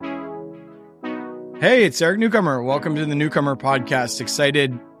Hey, it's Eric Newcomer. Welcome to the Newcomer Podcast.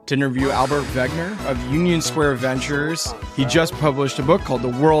 Excited to interview Albert Wenger of Union Square Ventures. He just published a book called The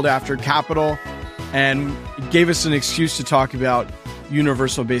World After Capital, and it gave us an excuse to talk about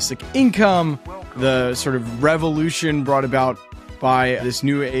universal basic income, the sort of revolution brought about by this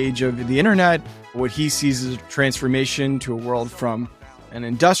new age of the internet, what he sees as a transformation to a world from an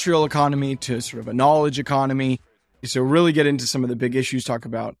industrial economy to sort of a knowledge economy. So really get into some of the big issues, talk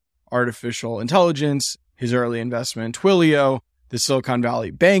about artificial intelligence, his early investment in Twilio, the Silicon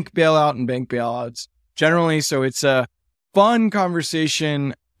Valley bank bailout and bank bailouts generally. So it's a fun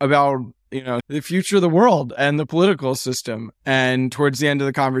conversation about, the future of the world and the political system. And towards the end of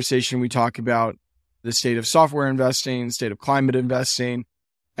the conversation, we talk about the state of software investing, state of climate investing,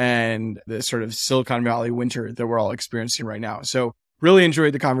 and the sort of Silicon Valley winter that we're all experiencing right now. So really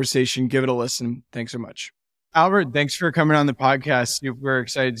enjoyed the conversation. Give it a listen. Thanks so much. Albert, thanks for coming on the podcast. We're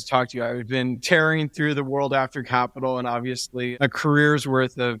excited to talk to you. I've been tearing through The World After Capital and obviously a career's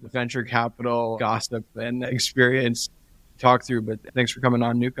worth of venture capital gossip and experience to talk through, but thanks for coming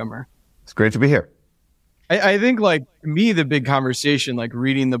on, Newcomer. It's great to be here. I think to me, the big conversation,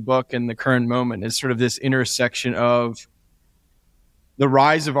 reading the book and the current moment is sort of this intersection of the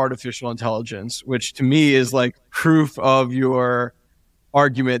rise of artificial intelligence, which to me is proof of your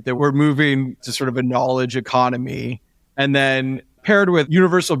argument that we're moving to sort of a knowledge economy, and then paired with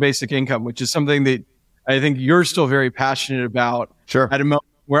universal basic income, which is something that I think you're still very passionate about. Sure. At a moment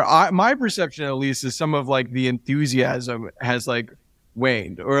where my perception, at least, is some of the enthusiasm has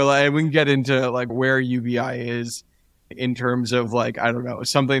waned, or we can get into where UBI is in terms of I don't know,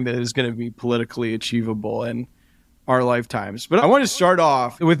 something that is going to be politically achievable in our lifetimes. But I want to start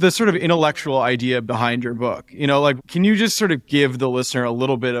off with the sort of intellectual idea behind your book. Can you just sort of give the listener a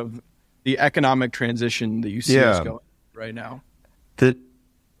little bit of the economic transition that you see us going right now? The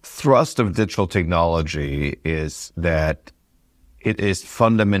thrust of digital technology is that it is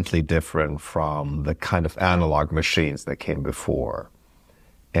fundamentally different from the kind of analog machines that came before.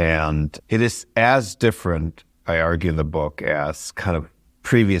 And it is as different, I argue in the book, as kind of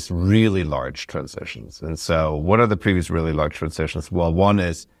previous really large transitions. And so what are the previous really large transitions? Well, one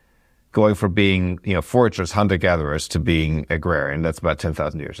is going from being, foragers, hunter-gatherers to being agrarian. That's about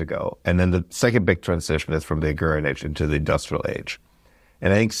 10,000 years ago. And then the second big transition is from the agrarian age into the industrial age.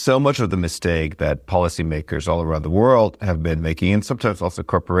 And I think so much of the mistake that policymakers all around the world have been making, and sometimes also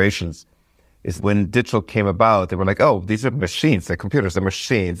corporations, is when digital came about, they were like, oh, these are machines, they're computers, they're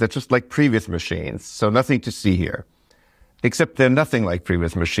machines. They're just like previous machines. So nothing to see here. Except they're nothing like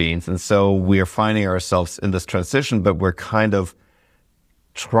previous machines. And so we are finding ourselves in this transition, but we're kind of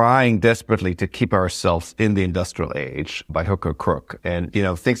trying desperately to keep ourselves in the industrial age by hook or crook. And,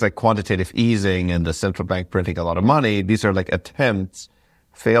 things like quantitative easing and the central bank printing a lot of money, these are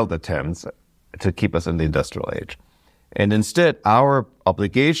failed attempts to keep us in the industrial age. And instead, our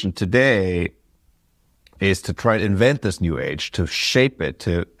obligation today is to try and invent this new age, to shape it,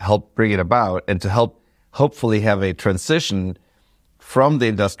 to help bring it about, and to help hopefully have a transition from the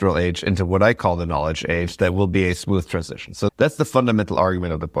industrial age into what I call the knowledge age that will be a smooth transition. So that's the fundamental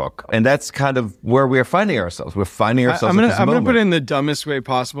argument of the book. And that's kind of where we are finding ourselves. We're finding ourselves at this moment. I'm going to put it in the dumbest way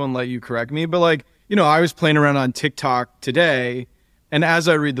possible and let you correct me. But I was playing around on TikTok today, and as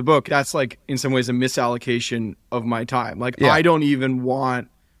I read the book, that's in some ways a misallocation of my time. I don't even want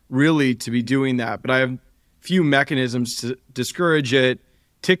really to be doing that, but I have few mechanisms to discourage it.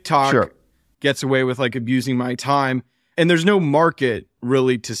 TikTok gets away with abusing my time, and there's no market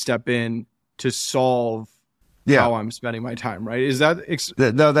really to step in to solve how I'm spending my time, right? Is that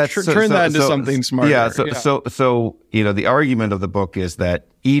turn that into something smarter? So the argument of the book is that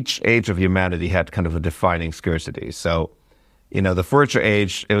each age of humanity had kind of a defining scarcity. So the forager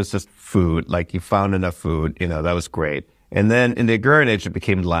age, it was just food, you found enough food, that was great. And then in the agrarian age, it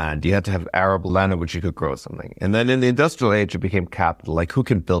became land. You had to have arable land on which you could grow something. And then in the industrial age, it became capital, who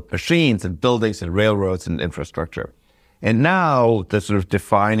can build machines and buildings and railroads and infrastructure. And now the sort of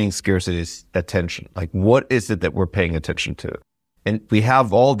defining scarcity is attention. What is it that we're paying attention to? And we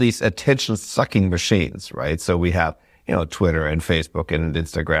have all these attention-sucking machines, right? So we have, Twitter and Facebook and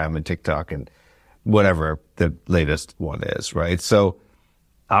Instagram and TikTok and whatever the latest one is, right? So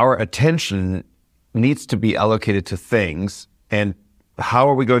our attention needs to be allocated to things. And how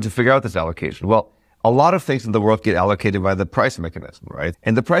are we going to figure out this allocation? Well, a lot of things in the world get allocated by the price mechanism, right?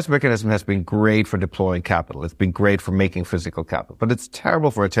 And the price mechanism has been great for deploying capital. It's been great for making physical capital, but it's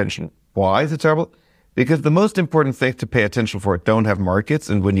terrible for attention. Why is it terrible? Because the most important thing to pay attention for don't have markets.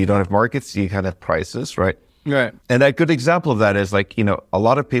 And when you don't have markets, you kind of have prices, right? Right. And a good example of that is a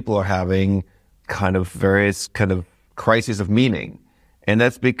lot of people are having kind of various kind of crises of meaning. And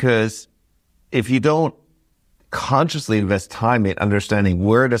that's because if you don't consciously invest time in understanding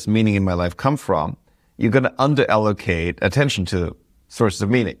where does meaning in my life come from, you're going to under-allocate attention to sources of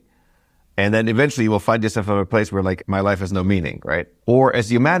meaning. And then eventually you will find yourself in a place where like my life has no meaning, right? Or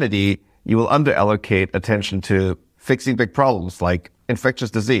as humanity, you will under-allocate attention to fixing big problems like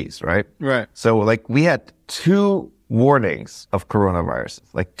infectious disease, right? Right. So like we had 2 warnings of coronaviruses,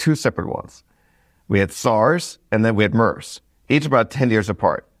 like 2 separate ones. We had SARS and then we had MERS, each about 10 years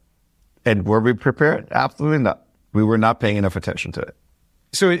apart. And were we prepared? Absolutely not. We were not paying enough attention to it.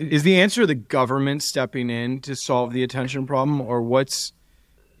 So is the answer the government stepping in to solve the attention problem, or what's...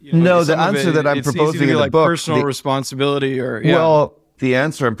 No, the answer that I'm proposing in the book... personal responsibility or... Yeah. Well, the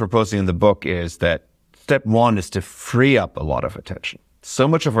answer I'm proposing in the book is that step 1 is to free up a lot of attention. So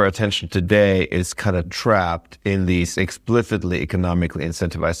much of our attention today is kind of trapped in these explicitly economically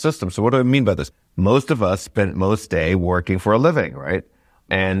incentivized systems. So what do I mean by this? Most of us spend most day working for a living, right?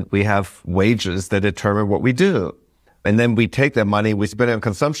 And we have wages that determine what we do. And then we take that money, we spend it on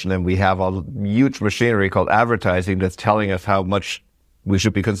consumption, and we have a huge machinery called advertising that's telling us how much we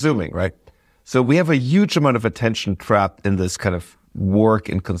should be consuming, right? So we have a huge amount of attention trapped in this kind of work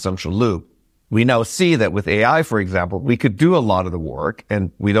and consumption loop. We now see that with AI, for example, we could do a lot of the work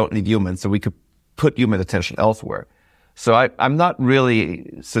and we don't need humans, so we could put human attention elsewhere. So I'm not really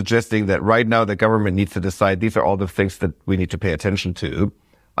suggesting that right now the government needs to decide these are all the things that we need to pay attention to.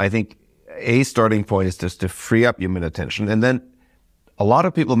 I think a starting point is just to free up human attention. And then a lot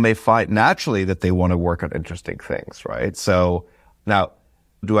of people may find naturally that they want to work on interesting things, right? So now,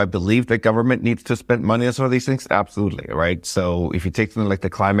 do I believe that government needs to spend money on some of these things? Absolutely, right? So if you take something like the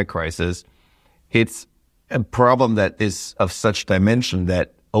climate crisis, it's a problem that is of such dimension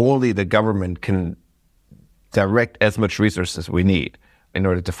that only the government can direct as much resources as we need in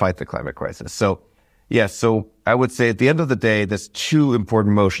order to fight the climate crisis. So, yes, so I would say at the end of the day, there's 2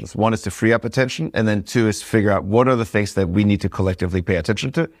 important motions. 1 is to free up attention, and then 2 is figure out what are the things that we need to collectively pay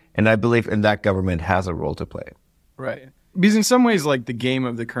attention to. And I believe in that government has a role to play. Right. Because in some ways, like the game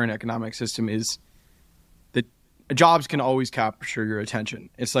of the current economic system is that jobs can always capture your attention.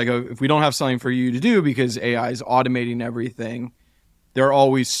 It's like if we don't have something for you to do because AI is automating everything, there are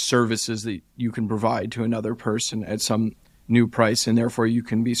always services that you can provide to another person at some new price, and therefore you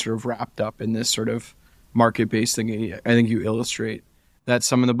can be sort of wrapped up in this sort of market-based thing. I think you illustrate that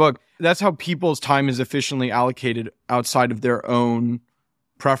some in the book. That's how people's time is efficiently allocated outside of their own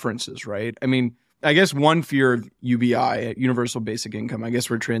preferences, right? I mean, I guess one fear of UBI, universal basic income, I guess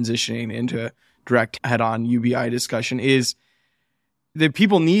we're transitioning into a direct head-on UBI discussion, is that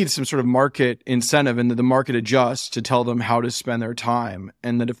people need some sort of market incentive and that the market adjusts to tell them how to spend their time,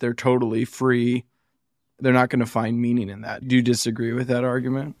 and that if they're totally free, they're not going to find meaning in that. Do you disagree with that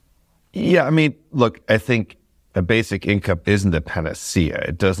argument? Yeah, I mean, look, I think a basic income isn't a panacea.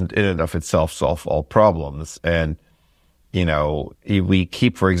 It doesn't in and of itself solve all problems. And you know, if we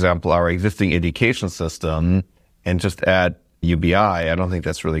keep, for example, our existing education system and just add UBI, I don't think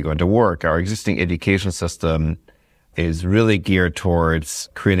that's really going to work. Our existing education system is really geared towards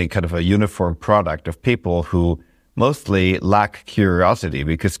creating kind of a uniform product of people who mostly lack curiosity,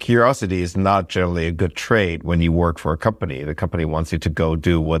 because curiosity is not generally a good trait when you work for a company. The company wants you to go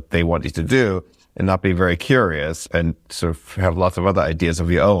do what they want you to do and not be very curious and sort of have lots of other ideas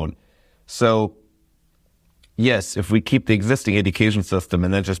of your own. So yes, if we keep the existing education system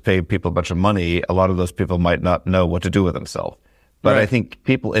and then just pay people a bunch of money, a lot of those people might not know what to do with themselves. But right. I think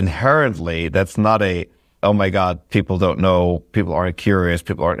people inherently, that's not oh my God, people don't know, people aren't curious,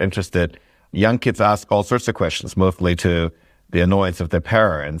 people aren't interested. Young kids ask all sorts of questions, mostly to the annoyance of their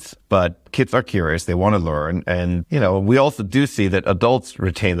parents. But kids are curious, they want to learn. And, you know, we also do see that adults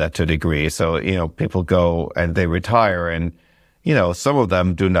retain that to a degree. So, you know, people go and they retire and, you know, some of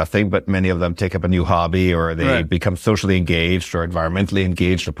them do nothing, but many of them take up a new hobby, or they become socially engaged or environmentally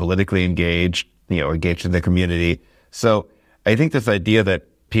engaged or politically engaged, you know, engaged in the community. So I think this idea that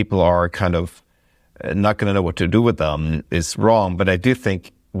people are kind of not going to know what to do with them is wrong. But I do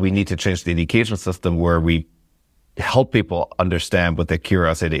think we need to change the education system where we help people understand what their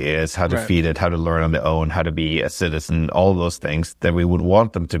curiosity is, how to feed it, how to learn on their own, how to be a citizen, all those things that we would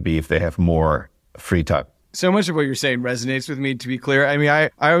want them to be if they have more free time. So much of what you're saying resonates with me, to be clear. I mean,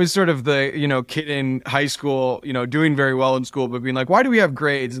 I was sort of the, you know, kid in high school, you know, doing very well in school, but being like, why do we have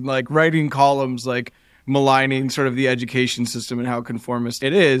grades? And like writing columns, like maligning sort of the education system and how conformist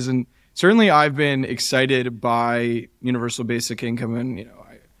it is. And certainly I've been excited by universal basic income, and, you know,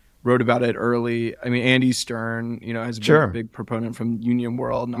 I wrote about it early. I mean, Andy Stern, you know, has been a big proponent from Union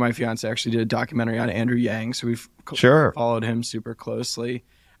World. My fiance actually did a documentary on Andrew Yang, so we've followed him super closely.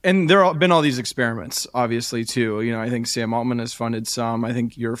 And there have been all these experiments, obviously, too. I think Sam Altman has funded some. I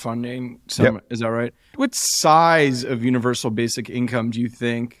think you're funding some. Yep. Is that right? What size of universal basic income do you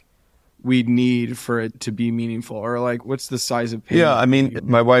think we'd need for it to be meaningful? Or what's the size of payment? Yeah, I mean,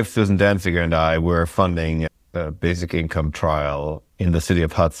 my wife, Susan Danziger, and I were funding a basic income trial in the city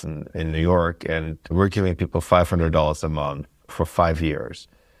of Hudson in New York, and we're giving people $500 a month for 5 years.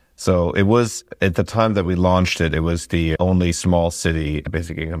 So it was, at the time that we launched it, it was the only small city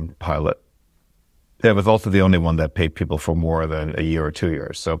basic income pilot. It was also the only one that paid people for more than a year or 2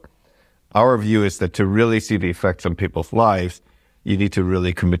 years. So our view is that to really see the effects on people's lives, you need to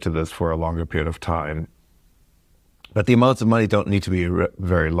really commit to this for a longer period of time. But the amounts of money don't need to be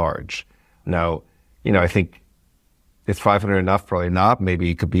very large. Now, I think is 500 enough? Probably not. Maybe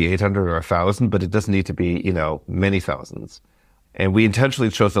it could be 800 or 1,000, but it doesn't need to be, many thousands. And we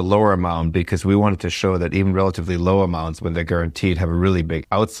intentionally chose a lower amount because we wanted to show that even relatively low amounts, when they're guaranteed, have a really big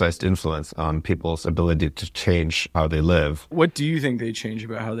outsized influence on people's ability to change how they live. What do you think they change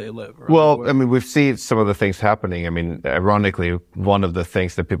about how they live? Well, I mean, we've seen some of the things happening. I mean, ironically, one of the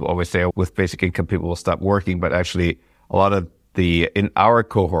things that people always say with basic income, people will stop working, but actually a lot of in our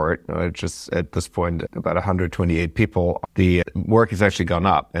cohort, just at this point, about 128 people, the work has actually gone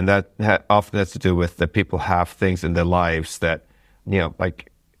up. And that often has to do with that people have things in their lives that,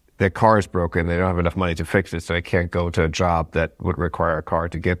 like their car is broken, they don't have enough money to fix it, so they can't go to a job that would require a car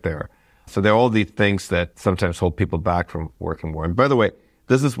to get there. So there are all these things that sometimes hold people back from working more. And by the way,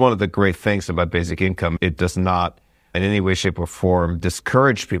 this is one of the great things about basic income. It does not in any way, shape, or form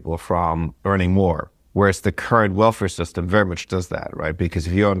discourage people from earning more. Whereas the current welfare system very much does that, right? Because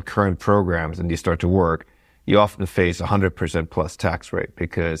if you're on current programs and you start to work, you often face 100% plus tax rate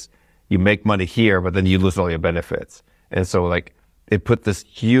because you make money here, but then you lose all your benefits. And so it put this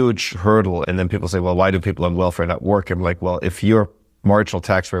huge hurdle, and then people say, well, why do people on welfare not work? I'm like, well, if your marginal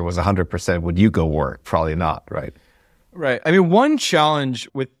tax rate was 100%, would you go work? Probably not, right? Right. I mean, one challenge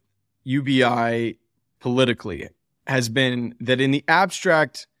with UBI politically has been that in the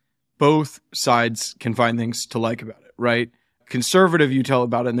abstract, both sides can find things to like about it, right? Conservative, you tell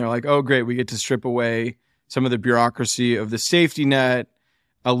about it, and they're like, oh, great, we get to strip away some of the bureaucracy of the safety net.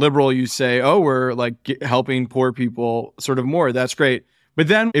 A liberal, you say, oh, we're helping poor people sort of more. That's great. But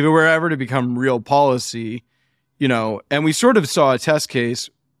then if it were ever to become real policy, and we sort of saw a test case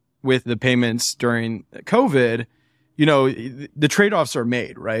with the payments during COVID, the trade-offs are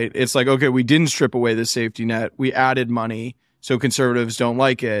made, right? It's like, okay, we didn't strip away the safety net. We added money, so conservatives don't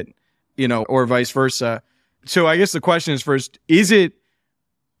like it, or vice versa. So I guess the question is first, is it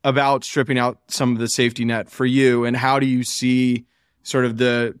about stripping out some of the safety net for you? And how do you see sort of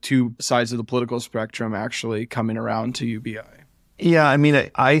the two sides of the political spectrum actually coming around to UBI? Yeah, I mean,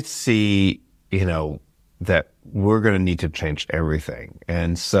 I see, that we're going to need to change everything.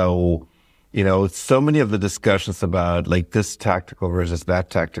 And so, so many of the discussions about this tactical versus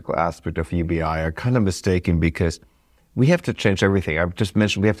that tactical aspect of UBI are kind of mistaken because we have to change everything. I've just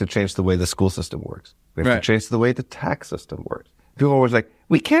mentioned we have to change the way the school system works. We have to change the way the tax system works. People are always like,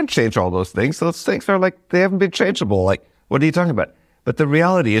 we can't change all those things. Those things are they haven't been changeable. What are you talking about? But the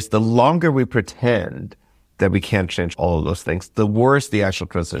reality is the longer we pretend that we can't change all of those things, the worse the actual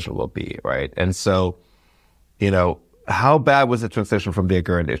transition will be, right? And so, how bad was the transition from the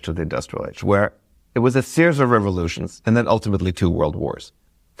agrarian age to the industrial age, where it was a series of revolutions and then ultimately 2 world wars?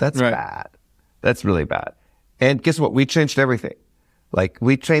 That's bad. That's really bad. And guess what? We changed everything.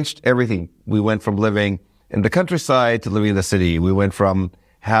 We changed everything. We went from living in the countryside to living in the city. We went from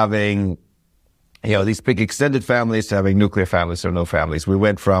having these big extended families to having nuclear families or no families. We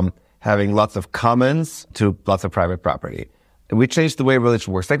went from having lots of commons to lots of private property. And we changed the way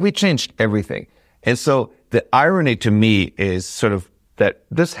religion works. We changed everything. And so the irony to me is sort of that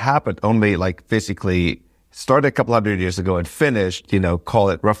this happened only basically started a couple hundred years ago and finished,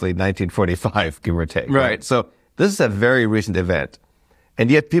 call it roughly 1945, give or take. Right. So this is a very recent event. And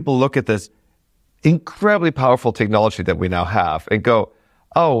yet people look at this incredibly powerful technology that we now have and go,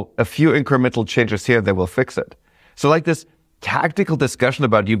 oh, a few incremental changes here that will fix it. So this tactical discussion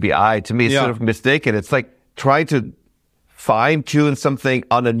about UBI to me is sort of mistaken. It's trying to fine-tune something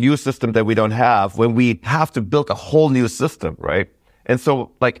on a new system that we don't have when we have to build a whole new system, right? And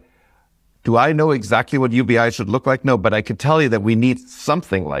so, do I know exactly what UBI should look like? No, but I can tell you that we need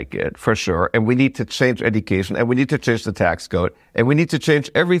something like it for sure. And we need to change education, and we need to change the tax code, and we need to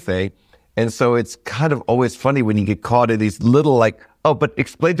change everything. And so it's kind of always funny when you get caught in these little oh, but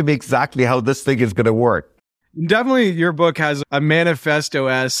explain to me exactly how this thing is going to work. Definitely your book has a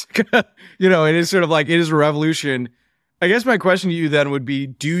manifesto-esque, it is sort of it is a revolution. I guess my question to you then would be,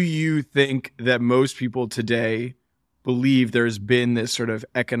 do you think that most people today believe there's been this sort of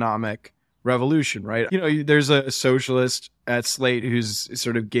economic revolution, right? There's a socialist at Slate who's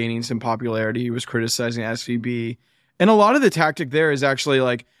sort of gaining some popularity. He was criticizing SVB. And a lot of the tactic there is actually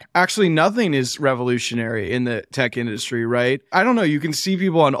nothing is revolutionary in the tech industry, right? I don't know. You can see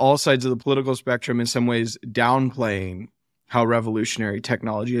people on all sides of the political spectrum in some ways downplaying how revolutionary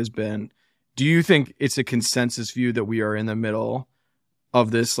technology has been. Do you think it's a consensus view that we are in the middle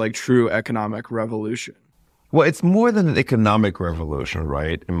of this true economic revolution? Well, it's more than an economic revolution,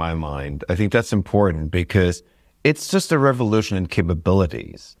 right? In my mind, I think that's important because it's just a revolution in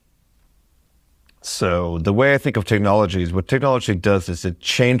capabilities. So the way I think of technology is what technology does is it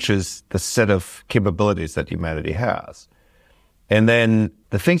changes the set of capabilities that humanity has. And then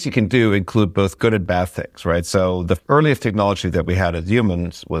the things you can do include both good and bad things, right? So the earliest technology that we had as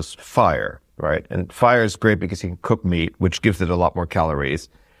humans was fire, right? And fire is great because you can cook meat, which gives it a lot more calories.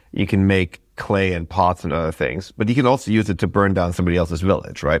 You can make clay and pots and other things, but you can also use it to burn down somebody else's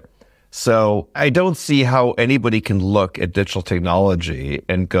village, right? So I don't see how anybody can look at digital technology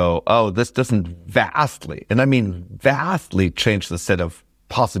and go, oh, this doesn't vastly, and I mean vastly, change the set of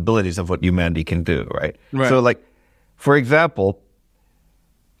possibilities of what humanity can do, right? So for example,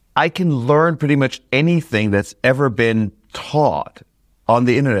 I can learn pretty much anything that's ever been taught on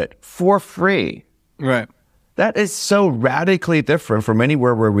the internet for free. Right. That is so radically different from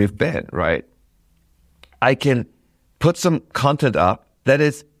anywhere where we've been, right? I can put some content up that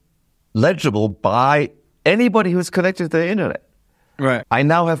is legible by anybody who's connected to the internet. Right. I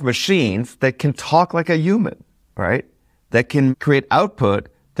now have machines that can talk like a human, right? That can create output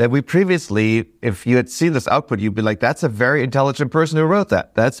that we previously, if you had seen this output, you'd be like, that's a very intelligent person who wrote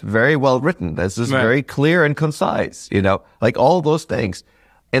that. That's very well written. This is very clear and concise, all those things.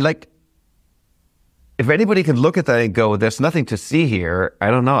 And if anybody can look at that and go, there's nothing to see here, I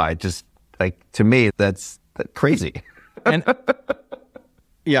don't know. I just, to me, that's crazy. And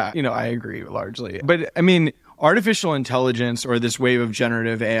yeah, I agree largely. But I mean, artificial intelligence or this wave of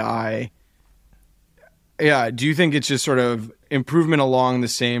generative AI, do you think it's just sort of improvement along the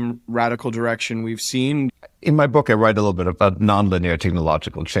same radical direction we've seen? In my book, I write a little bit about nonlinear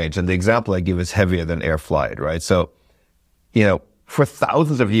technological change. And the example I give is heavier than air flight, right? So, for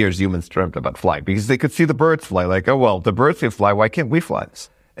thousands of years, humans dreamt about flying because they could see the birds fly. The birds can fly. Why can't we fly this?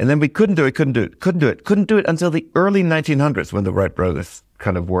 And then we couldn't do it until the early 1900s when the Wright brothers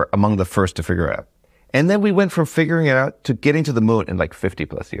kind of were among the first to figure it out. And then we went from figuring it out to getting to the moon in 50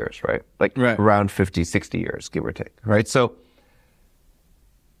 plus years, right? Around 50, 60 years, give or take, right? So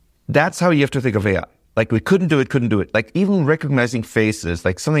that's how you have to think of AI. We couldn't do it. Even recognizing faces,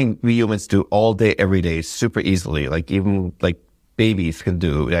 something we humans do all day, every day, super easily. Even babies can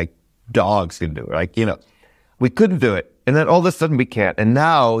do, dogs can do, we couldn't do it. And then all of a sudden we can't. And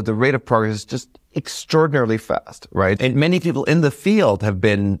now the rate of progress is just extraordinarily fast, right? And many people in the field have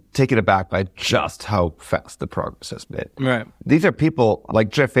been taken aback by just how fast the progress has been. Right. These are people like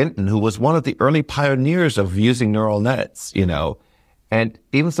Jeff Hinton, who was one of the early pioneers of using neural nets, and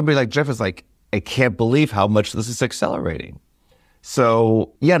even somebody like Jeff is like, I can't believe how much this is accelerating.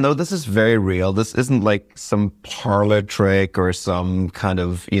 So this is very real. This isn't some parlor trick or some kind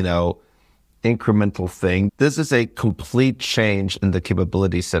of, incremental thing. This is a complete change in the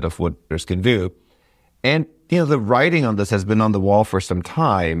capability set of what computers can do. And, the writing on this has been on the wall for some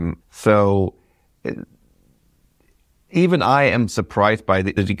time. So even I am surprised by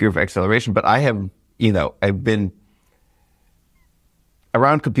the degree of acceleration, but I have, I've been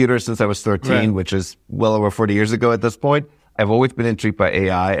around computers since I was 13, right, which is well over 40 years ago at this point. I've always been intrigued by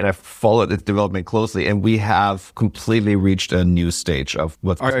AI, and I've followed its development closely, and we have completely reached a new stage of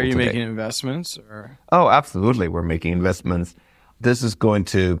what's possible today. Are you today. making investments? Or? Oh, absolutely. We're making investments. This is going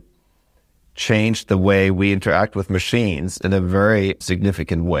to change the way we interact with machines in a very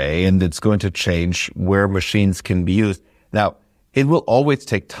significant way, and it's going to change where machines can be used. Now, it will always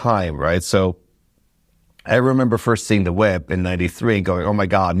take time, right? So I remember first seeing the web in 93 and going, oh my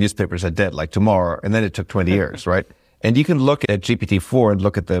God, newspapers are dead tomorrow. And then it took 20 years, right? And you can look at GPT-4 and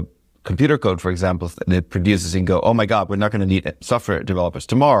look at the computer code, for example, that it produces and go, oh my God, we're not going to need software developers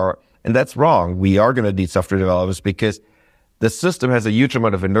tomorrow. And that's wrong. We are going to need software developers because the system has a huge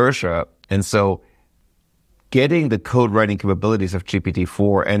amount of inertia. And so getting the code writing capabilities of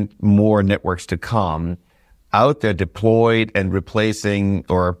GPT-4 and more networks to come out there deployed and replacing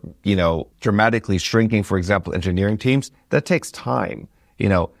or, dramatically shrinking, for example, engineering teams, that takes time.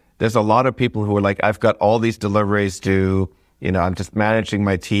 There's a lot of people who are like, I've got all these deliveries to, I'm just managing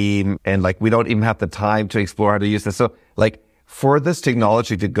my team and we don't even have the time to explore how to use this. So for this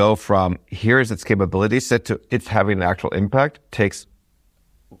technology to go from here's its capability set to it's having an actual impact takes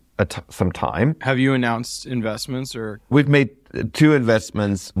some time. Have you announced investments or? We've made 2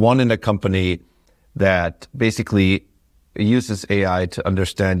 investments, one in a company that basically uses AI to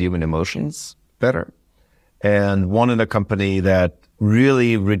understand human emotions better, and one in a company that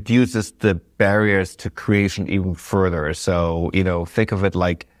really reduces the barriers to creation even further. So, think of it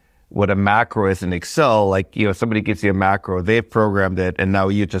like what a macro is in Excel. Like, somebody gives you a macro, they've programmed it, and now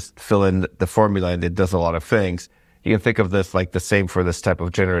you just fill in the formula and it does a lot of things. You can think of this like the same for this type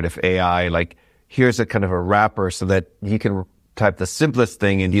of generative AI. Like, here's a kind of a wrapper so that you can type the simplest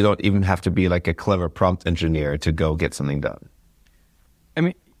thing and you don't even have to be like a clever prompt engineer to go get something done. I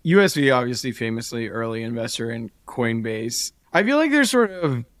mean, USV obviously famously early investor in Coinbase. I feel like there's sort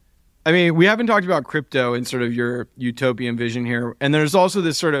of, we haven't talked about crypto and sort of your utopian vision here. And there's also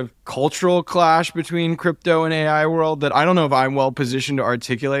this sort of cultural clash between crypto and AI world that I don't know if I'm well positioned to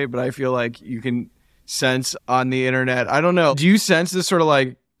articulate, but I feel like you can sense on the internet. I don't know. Do you sense this sort of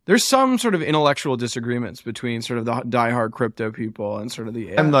like, there's some sort of intellectual disagreements between sort of the diehard crypto people and sort of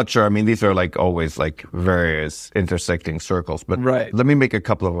the AI? I'm not sure. These are like always like various intersecting circles, but right. Let me make a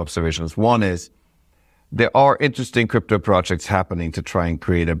couple of observations. One is, there are interesting crypto projects happening to try and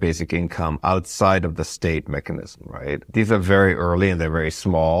create a basic income outside of the state mechanism, right? These are very early and they're very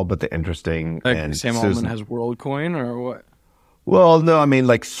small, but they're interesting. Like and Sam Altman has WorldCoin or what? Well, no,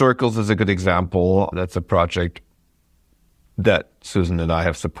 like Circles is a good example. That's a project that Susan and I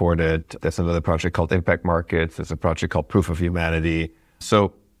have supported. There's another project called Impact Markets. There's a project called Proof of Humanity.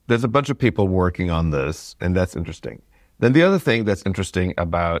 So there's a bunch of people working on this, and that's interesting. Then the other thing that's interesting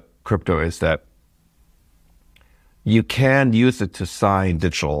about crypto is that you can use it to sign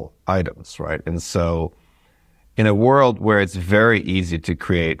digital items, right? And so in a world where it's very easy to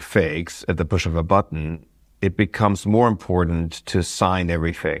create fakes at the push of a button, it becomes more important to sign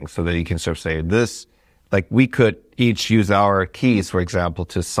everything so that you can sort of say this, like we could each use our keys, for example,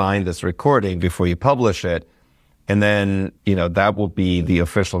 to sign this recording before you publish it. And then, that will be the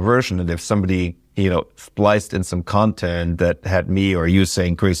official version. And if somebody, spliced in some content that had me or you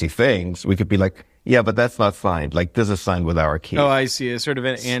saying crazy things, we could be like, yeah, but that's not signed. Like, this is signed with our key. Oh, I see. It's sort of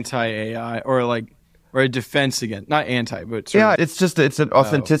an anti-AI or a defense against, not anti, but it's an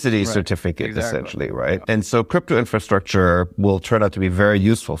authenticity certificate, essentially, right? Yeah. And so crypto infrastructure will turn out to be very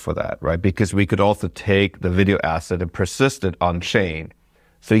useful for that, right? Because we could also take the video asset and persist it on chain.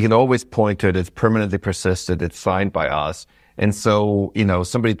 So you can always point to it. It's permanently persisted. It's signed by us. And so,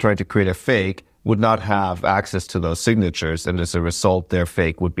 somebody trying to create a fake would not have access to those signatures. And as a result, their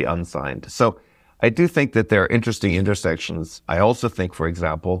fake would be unsigned. So I do think that there are interesting intersections. I also think, for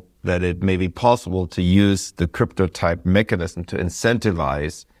example, that it may be possible to use the crypto type mechanism to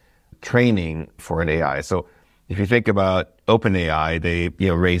incentivize training for an AI. So if you think about OpenAI, they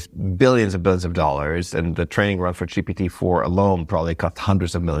raised billions and billions of dollars, and the training run for GPT-4 alone probably cost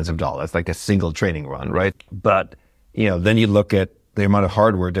hundreds of millions of dollars, like a single training run, right? But then you look at the amount of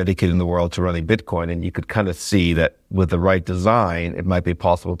hardware dedicated in the world to running Bitcoin, and you could kind of see that with the right design, it might be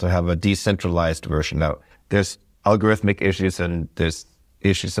possible to have a decentralized version. Now, there's algorithmic issues and there's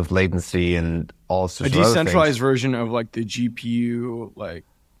issues of latency and all sorts of other things. A decentralized version of like the GPU, like.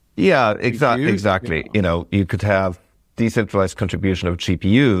 Yeah, exactly. Yeah. You could have decentralized contribution of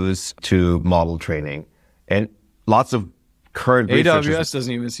GPUs to model training, and lots of current AWS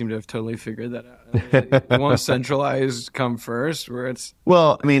doesn't even seem to have totally figured that out. They want centralized come first, where it's.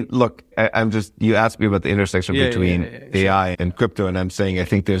 Well, look, you asked me about the intersection between AI and crypto, and I'm saying I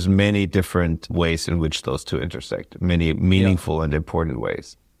think there's many different ways in which those two intersect, many meaningful and important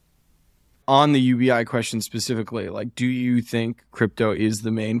ways. On the UBI question specifically, like, do you think crypto is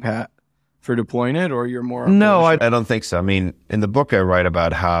the main path for deploying it, or you're more? No, I don't think so. In the book I write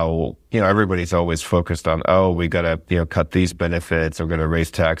about how, everybody's always focused on, we got to, cut these benefits, we're going to raise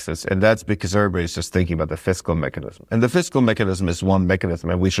taxes. And that's because everybody's just thinking about the fiscal mechanism. And the fiscal mechanism is one mechanism,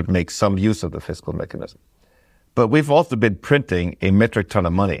 and we should make some use of the fiscal mechanism. But we've also been printing a metric ton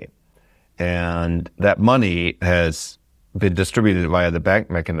of money. And that money has been distributed via the bank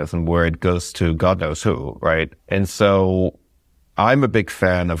mechanism where it goes to God knows who, right? And so I'm a big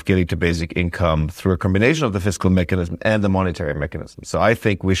fan of getting to basic income through a combination of the fiscal mechanism and the monetary mechanism. So I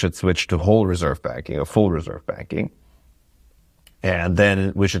think we should switch to whole reserve banking or full reserve banking. And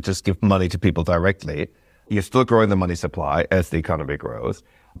then we should just give money to people directly. You're still growing the money supply as the economy grows,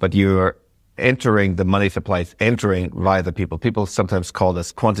 but you're entering the money supplies, entering via the people. People sometimes call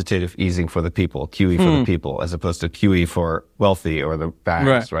this quantitative easing for the people, QE for the people, as opposed to QE for wealthy or the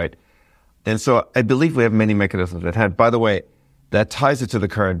banks, right? And so I believe we have many mechanisms at hand. By the way, that ties it to the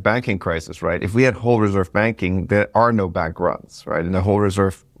current banking crisis, right? If we had whole reserve banking, there are no bank runs, right? In the whole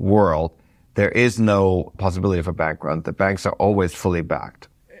reserve world, there is no possibility of a bank run. The banks are always fully backed.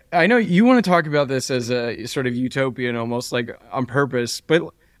 I know you want to talk about this as a sort of utopian, almost like on purpose, but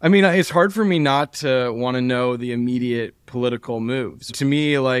I mean, it's hard for me not to want to know the immediate political moves. To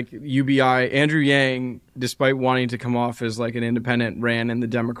me, like UBI, Andrew Yang, despite wanting to come off as like an independent, ran in the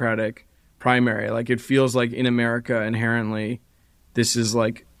Democratic primary. Like it feels like in America inherently, this is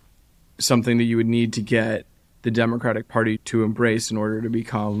like something that you would need to get the Democratic Party to embrace in order to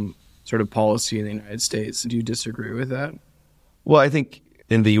become sort of policy in the United States. Do you disagree with that? Well, I think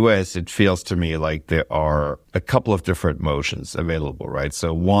in the US, it feels to me like there are a couple of different motions available, right?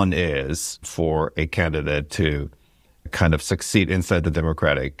 So one is for a candidate to kind of succeed inside the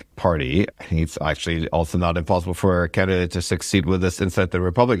Democratic Party. I think it's actually also not impossible for a candidate to succeed with this inside the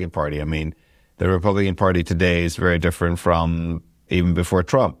Republican Party. I mean, the Republican Party today is very different from even before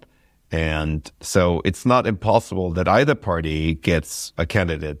Trump. And so it's not impossible that either party gets a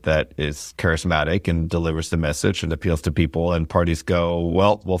candidate that is charismatic and delivers the message and appeals to people, and parties go,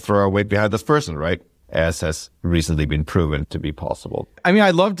 well, we'll throw our weight behind this person, right? As has recently been proven to be possible. I mean,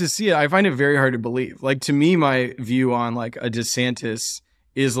 I'd love to see it. I find it very hard to believe. Like, to me, my view on like a DeSantis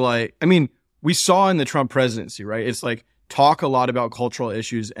is like, I mean, we saw in the Trump presidency, right? It's like talk a lot about cultural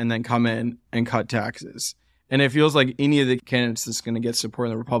issues and then come in and cut taxes. And it feels like any of the candidates that's going to get support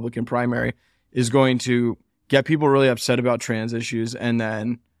in the Republican primary is going to get people really upset about trans issues and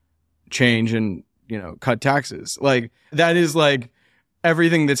then change and, cut taxes. Like that is like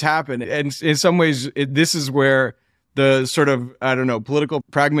everything that's happened. And in some ways, this is where the sort of, I don't know, political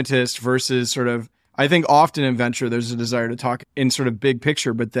pragmatist versus sort of, I think often in venture, there's a desire to talk in sort of big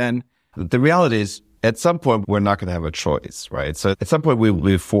picture, but then the reality is, at some point, we're not going to have a choice, right? So at some point, we will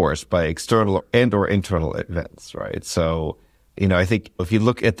be forced by external and or internal events, right? So, I think if you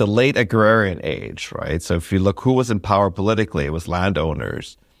look at the late agrarian age, right? So if you look who was in power politically, it was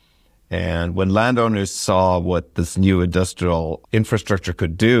landowners. And when landowners saw what this new industrial infrastructure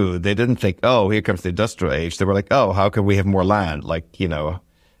could do, they didn't think, oh, here comes the industrial age. They were like, oh, how can we have more land? Like,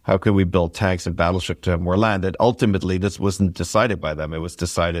 how can we build tanks and battleships to have more land? And ultimately, this wasn't decided by them. It was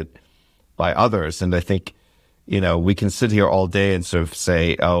decided by others. And I think, we can sit here all day and sort of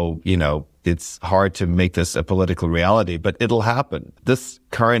say, oh, it's hard to make this a political reality, but it'll happen. This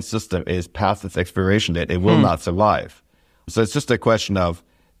current system is past its expiration date. It will not survive. So it's just a question of,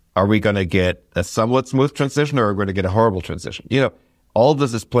 are we going to get a somewhat smooth transition or are we going to get a horrible transition? All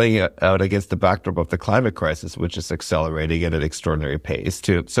this is playing out against the backdrop of the climate crisis, which is accelerating at an extraordinary pace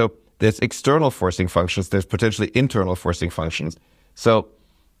too. So there's external forcing functions. There's potentially internal forcing functions. So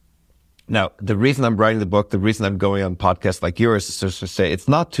now, the reason I'm writing the book, the reason I'm going on podcasts like yours is just to say it's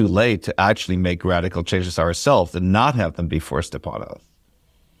not too late to actually make radical changes ourselves and not have them be forced upon us.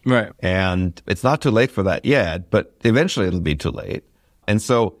 Right. And it's not too late for that yet, but eventually it'll be too late. And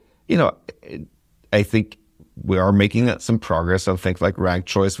so, I think we are making some progress on things like ranked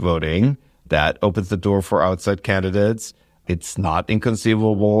choice voting. That opens the door for outside candidates. It's not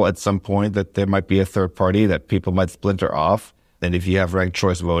inconceivable at some point that there might be a third party that people might splinter off. And if you have ranked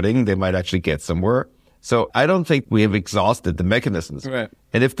choice voting, they might actually get somewhere. So I don't think we have exhausted the mechanisms. Right.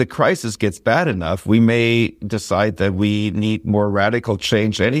 And if the crisis gets bad enough, we may decide that we need more radical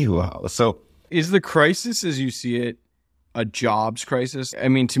change anyhow. So is the crisis, as you see it, a jobs crisis? I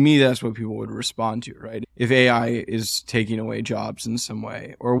mean, to me, that's what people would respond to, right? If AI is taking away jobs in some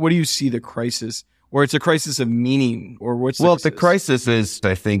way, or what do you see the crisis? Or it's a crisis of meaning, or what's the crisis? The crisis is,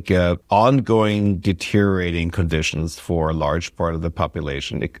 I think, ongoing deteriorating conditions for a large part of the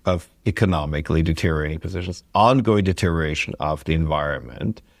population, of economically deteriorating positions, ongoing deterioration of the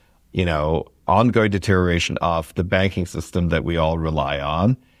environment, ongoing deterioration of the banking system that we all rely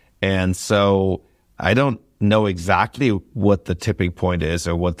on. And so I don't know exactly what the tipping point is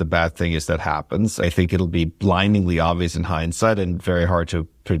or what the bad thing is that happens. I think it'll be blindingly obvious in hindsight and very hard to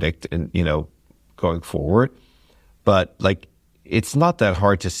predict going forward. But it's not that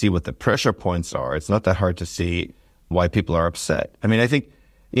hard to see what the pressure points are. It's not that hard to see why people are upset. I mean, I think,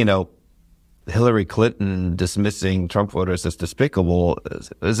 Hillary Clinton dismissing Trump voters as despicable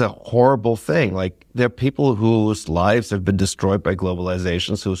is a horrible thing. Like, there are people whose lives have been destroyed by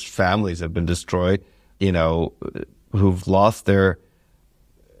globalizations, whose families have been destroyed, who've lost their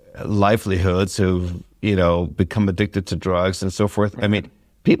livelihoods, who've, become addicted to drugs and so forth. I mean,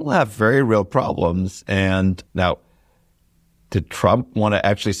 people have very real problems. And now, did Trump want to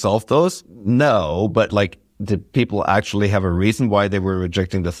actually solve those? No, but did people actually have a reason why they were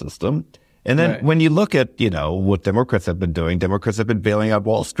rejecting the system? And then when you look at, what Democrats have been doing, Democrats have been bailing out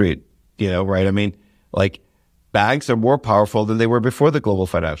Wall Street, right? I mean, banks are more powerful than they were before the global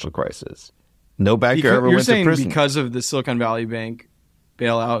financial crisis. No banker ever went to prison. You're saying because of the Silicon Valley Bank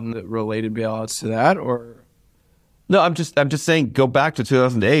bailout and the related bailouts to that, or? No, I'm just saying, go back to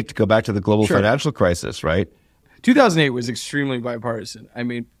 2008, go back to the global financial crisis, right? 2008 was extremely bipartisan. I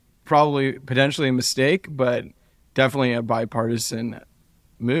mean, probably potentially a mistake, but definitely a bipartisan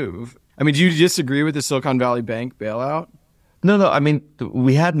move. I mean, do you disagree with the Silicon Valley Bank bailout? No. I mean,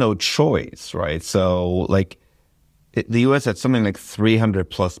 we had no choice, right? So, like, the U.S. had something like 300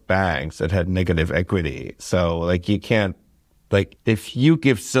 plus banks that had negative equity. So, like, you can't, like, if you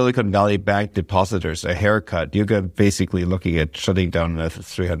give Silicon Valley Bank depositors a haircut, you're basically looking at shutting down another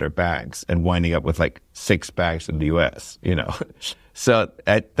 300 banks and winding up with like 6 banks in the U.S., you know? So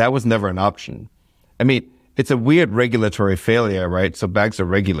that was never an option. I mean, it's a weird regulatory failure, right? So banks are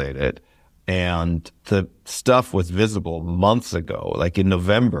regulated. And the stuff was visible months ago. Like in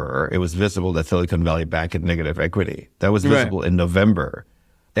November, it was visible that Silicon Valley Bank had negative equity. That was visible in November.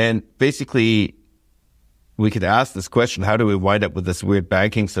 And basically, we could ask this question, how do we wind up with this weird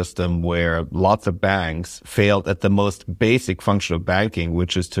banking system where lots of banks failed at the most basic function of banking,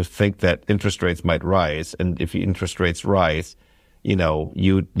 which is to think that interest rates might rise. And if interest rates rise, you know,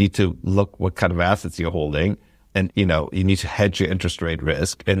 you need to look what kind of assets you're holding. And, you know, you need to hedge your interest rate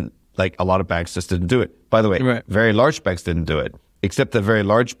risk. And like a lot of banks just didn't do it. By the way, very large banks didn't do it, except that very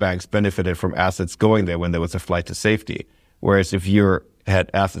large banks benefited from assets going there when there was a flight to safety. Whereas if you had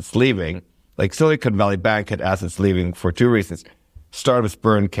assets leaving, like Silicon Valley Bank had assets leaving for 2 reasons. Startups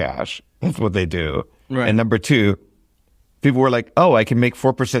burn cash. That's what they do. Right. And number 2, people were like, oh, I can make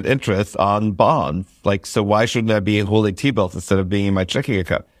 4% interest on bonds. Like, so why shouldn't I be holding T-bills instead of being in my checking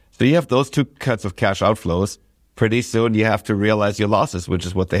account? So you have those 2 kinds of cash outflows. Pretty soon you have to realize your losses, which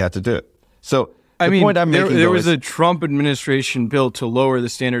is what they had to do. So point I'm making there was a Trump administration bill to lower the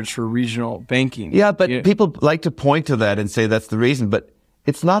standards for regional banking. Yeah, but people like to point to that and say that's the reason, but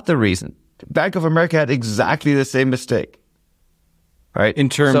it's not the reason. Bank of America had exactly the same mistake, right? In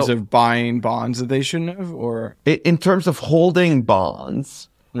terms of buying bonds that they shouldn't have, or in terms of holding bonds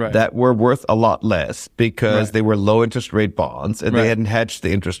that were worth a lot less because they were low interest rate bonds and they hadn't hedged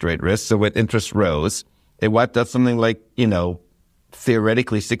the interest rate risk. So when interest rose, it wiped out something like, you know,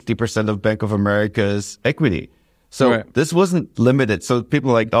 theoretically 60% of Bank of America's equity. So this wasn't limited. So people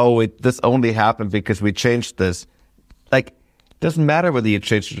are like, oh, this only happened because we changed this. Like, it doesn't matter whether you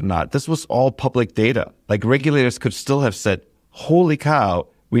changed it or not. This was all public data. Like, regulators could still have said, holy cow,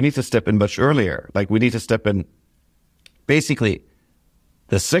 we need to step in much earlier. Like, we need to step in. Basically,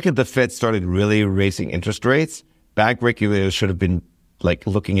 the second the Fed started really raising interest rates, bank regulators should have been like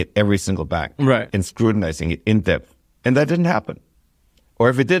looking at every single bank and scrutinizing it in depth. And that didn't happen. Or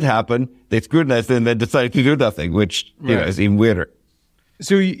if it did happen, they scrutinized it and then decided to do nothing, which you know is even weirder.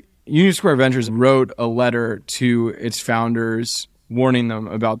 So Union Square Ventures wrote a letter to its founders warning them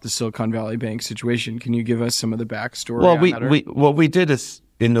about the Silicon Valley Bank situation. Can you give us some of the backstory? Well, what we did is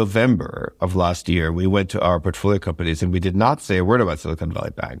in November of last year, we went to our portfolio companies and we did not say a word about Silicon Valley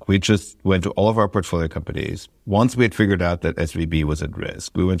Bank. We just went to all of our portfolio companies. Once we had figured out that SVB was at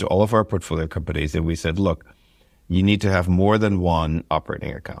risk, we went to all of our portfolio companies and we said, look, you need to have more than one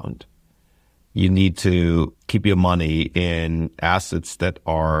operating account. You need to keep your money in assets that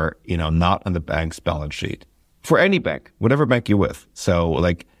are, you know, not on the bank's balance sheet. For any bank, whatever bank you're with. So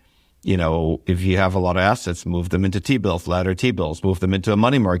like, you know, if you have a lot of assets, move them into T-bills, ladder T-bills, move them into a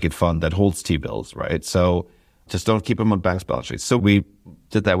money market fund that holds T-bills, right? So just don't keep them on bank's balance sheets. So we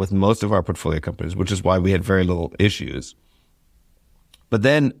did that with most of our portfolio companies, which is why we had very little issues. But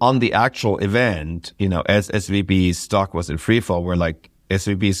then on the actual event, you know, as SVB's stock was in free fall, we're like,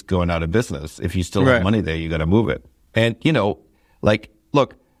 SVB's going out of business. If you still have money there, you got to move it. And, you know, like,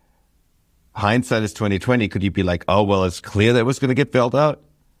 look, hindsight is 2020. Could you be like, oh, well, it's clear that it was going to get bailed out?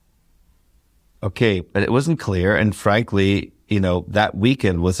 Okay, but it wasn't clear. And frankly, you know, that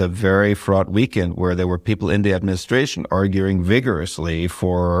weekend was a very fraught weekend where there were people in the administration arguing vigorously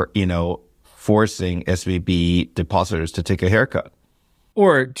for, you know, forcing SVB depositors to take a haircut.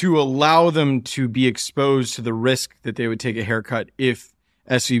 Or to allow them to be exposed to the risk that they would take a haircut if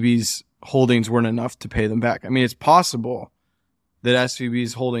SVB's holdings weren't enough to pay them back. I mean, it's possible that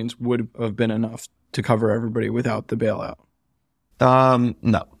SVB's holdings would have been enough to cover everybody without the bailout.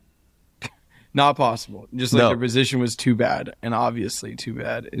 No. Not possible. Just like their position was too bad, and obviously too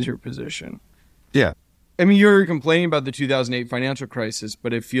bad is your position. Yeah. I mean, you're complaining about the 2008 financial crisis,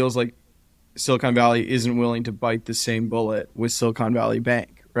 but it feels like Silicon Valley isn't willing to bite the same bullet with Silicon Valley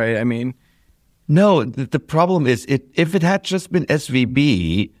Bank, right? I mean... No, the problem is if it had just been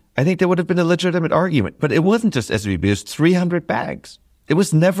SVB, I think there would have been a legitimate argument. But it wasn't just SVB. It was 300 banks. It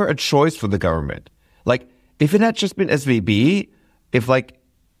was never a choice for the government. Like, if it had just been SVB, if like,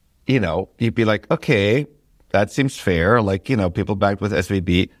 you know, you'd be like, okay, that seems fair. Like, you know, people backed with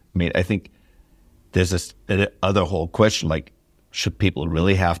SVB. I mean, I think there's this other whole question, like, should people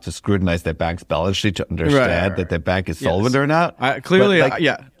really have to scrutinize their bank's balance sheet to understand that their bank is solvent or not?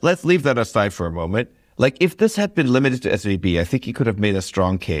 Let's leave that aside for a moment. Like, if this had been limited to SVB, I think you could have made a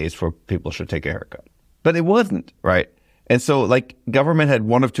strong case for people should take a haircut. But it wasn't, right? And so, like, government had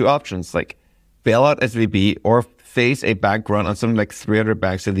one of two options, like bail out SVB or face a bank run on something like 300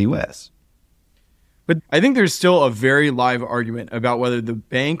 banks in the U.S. But I think there's still a very live argument about whether the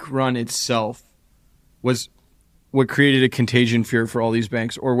bank run itself was what created a contagion fear for all these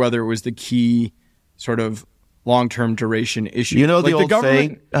banks, or whether it was the key sort of long-term duration issue. You know, like the old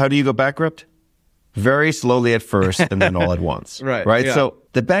saying, how do you go bankrupt? Very slowly at first and then all at once. Right? Yeah. So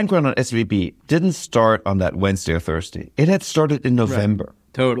the bank run on SVB didn't start on that Wednesday or Thursday. It had started in November.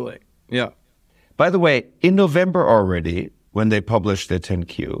 Right. Totally. Yeah. By the way, in November already, when they published their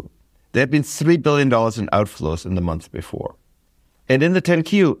 10Q, there had been $3 billion in outflows in the month before. And in the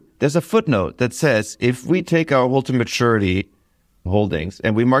 10Q, there's a footnote that says, if we take our hold to maturity holdings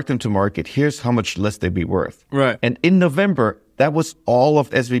and we mark them to market, here's how much less they'd be worth. Right. And in November, that was all of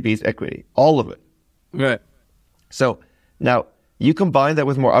SVB's equity, all of it. Right. So now you combine that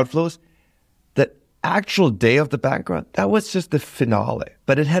with more outflows, the actual day of the bank run, that was just the finale,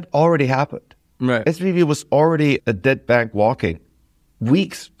 but it had already happened. Right. SVB was already a dead bank walking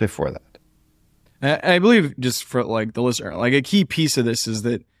weeks before that. I believe, just for like the listener, like a key piece of this is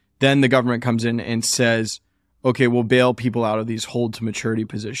that then the government comes in and says, okay, we'll bail people out of these hold to maturity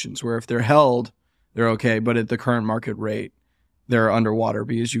positions where if they're held, they're okay. But at the current market rate, they're underwater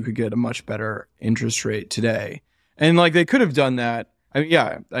because you could get a much better interest rate today. And like they could have done that. I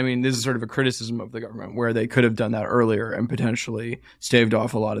mean, this is sort of a criticism of the government where they could have done that earlier and potentially staved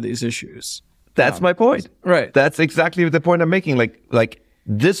off a lot of these issues. That's my point. Right. That's exactly the point I'm making. Like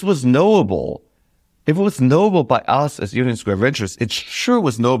this was knowable. If it was knowable by us as Union Square Ventures, it sure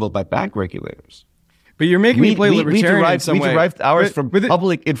was knowable by bank regulators. But you're making me play libertarian in some way. We derived ours from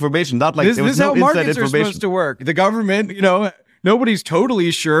public information, not like there was no inside information. This is how markets are supposed to work. The government, nobody's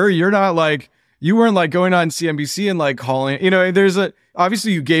totally sure. You're not like, you weren't like going on CNBC and like calling,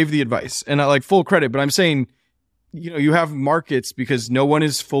 obviously you gave the advice and like full credit, but I'm saying, you have markets because no one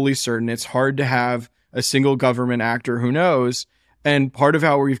is fully certain. It's hard to have a single government actor who knows. And part of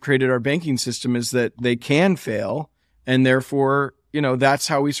how we've created our banking system is that they can fail. And therefore, that's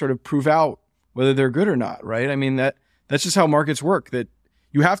how we sort of prove out whether they're good or not, right? I mean, that's just how markets work, that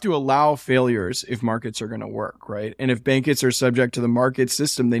you have to allow failures if markets are going to work, right? And if banks are subject to the market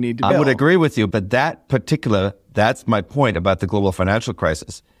system, they need to bail. I would agree with you, but that's my point about the global financial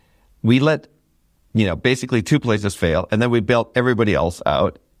crisis. We let, basically two places fail, and then we bailed everybody else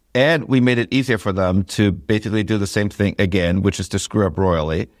out. And we made it easier for them to basically do the same thing again, which is to screw up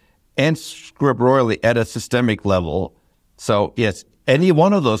royally and screw up royally at a systemic level. So yes, any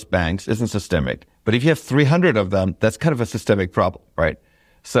one of those banks isn't systemic, but if you have 300 of them, that's kind of a systemic problem, right?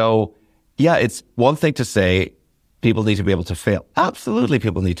 So yeah, it's one thing to say people need to be able to fail. Absolutely,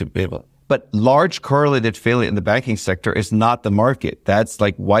 people need to be able. But large correlated failure in the banking sector is not the market. That's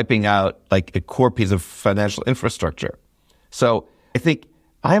like wiping out like a core piece of financial infrastructure. So I think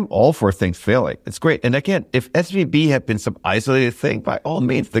I'm all for things failing. It's great. And again, if SVB had been some isolated thing, by all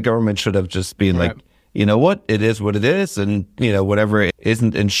means, the government should have just been like, you know what, it is what it is. And, whatever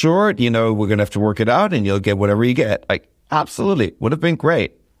isn't insured, we're going to have to work it out and you'll get whatever you get. Like, absolutely. Would have been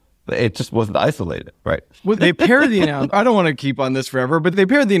great. But it just wasn't isolated, right? Well, they paired the announcement. I don't want to keep on this forever, but they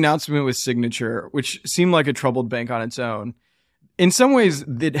paired the announcement with Signature, which seemed like a troubled bank on its own. In some ways,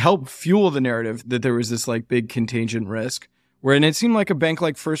 it helped fuel the narrative that there was this like big contagion risk. And it seemed like a bank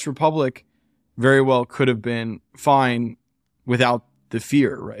like First Republic very well could have been fine without the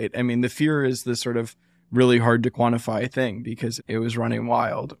fear, right? I mean, the fear is this sort of really hard to quantify thing because it was running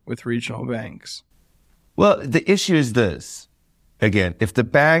wild with regional banks. Well, the issue is this. Again, if the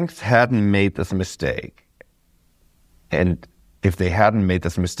banks hadn't made this mistake, and if they hadn't made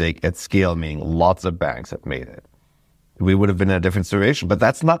this mistake at scale, meaning lots of banks have made it, we would have been in a different situation. But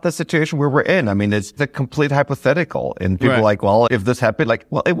that's not the situation where we're in. I mean, it's a complete hypothetical. And people are like, well, if this happened, like,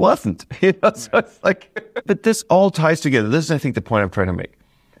 well, it wasn't. So it's like, but this all ties together. This is, I think, the point I'm trying to make.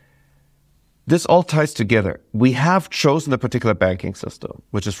 This all ties together. We have chosen a particular banking system,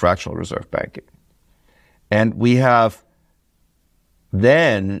 which is fractional reserve banking. And we have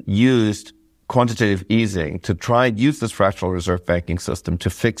then used quantitative easing to try and use this fractional reserve banking system to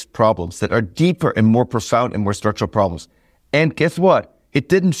fix problems that are deeper and more profound and more structural problems. And guess what? It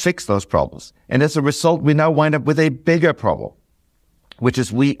didn't fix those problems. And as a result, we now wind up with a bigger problem, which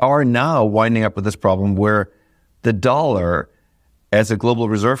is we are now winding up with this problem where the dollar as a global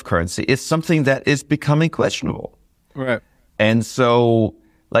reserve currency is something that is becoming questionable. Right. And so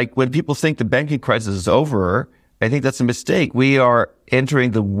Like when people think the banking crisis is over, I think that's a mistake. We are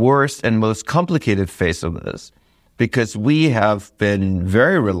entering the worst and most complicated phase of this because we have been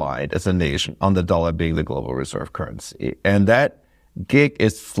very reliant as a nation on the dollar being the global reserve currency. And that gig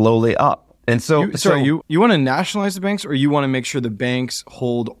is slowly up. And so, you want to nationalize the banks, or you want to make sure the banks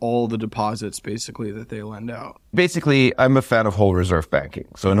hold all the deposits basically that they lend out? Basically, I'm a fan of whole reserve banking.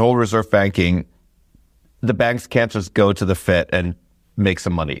 So in whole reserve banking, the banks can't just go to the Fed and make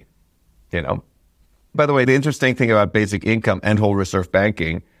some money, you know? By the way, the interesting thing about basic income and whole reserve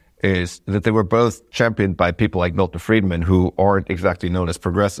banking is that they were both championed by people like Milton Friedman, who aren't exactly known as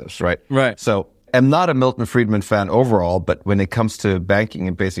progressives, right? Right. So I'm not a Milton Friedman fan overall, but when it comes to banking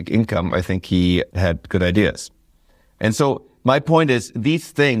and basic income, I think he had good ideas. And so my point is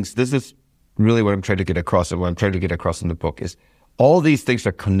these things, this is really what I'm trying to get across, and what I'm trying to get across in the book is all these things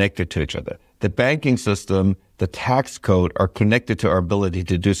are connected to each other. The banking system, the tax code are connected to our ability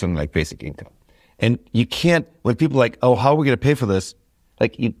to do something like basic income. And you can't, when people are like, oh, how are we going to pay for this?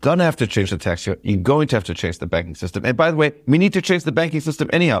 Like, you're going to have to change the tax code. You're going to have to change the banking system. And by the way, we need to change the banking system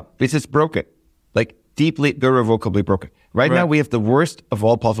anyhow because it's broken. Like, deeply, irrevocably broken. Right now, we have the worst of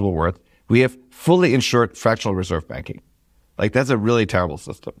all possible worlds. We have fully insured fractional reserve banking. Like, that's a really terrible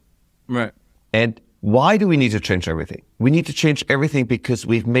system. Right. And why do we need to change everything? We need to change everything because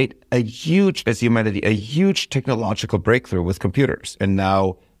we've made a huge, as humanity, a huge technological breakthrough with computers. And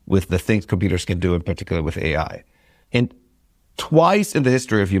now with the things computers can do, in particular with AI. And twice in the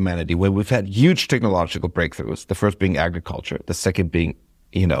history of humanity, when we've had huge technological breakthroughs, the first being agriculture, the second being,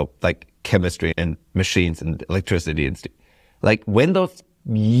 like chemistry and machines and electricity and like when those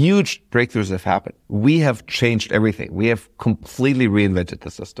huge breakthroughs have happened, we have changed everything. We have completely reinvented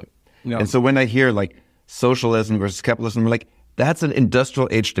the system. Yeah. And so when I hear like socialism versus capitalism, I'm like, that's an industrial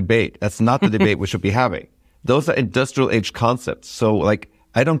age debate. That's not the debate we should be having. Those are industrial age concepts. So like,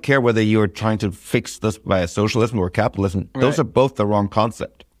 I don't care whether you're trying to fix this by socialism or capitalism. Right. Those are both the wrong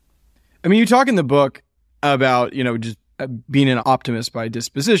concept. I mean, you talk in the book about, just being an optimist by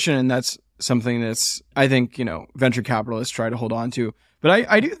disposition, and that's something that's, I think, venture capitalists try to hold on to. But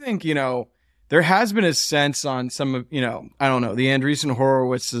I do think, there has been a sense on some of, I don't know, the Andreessen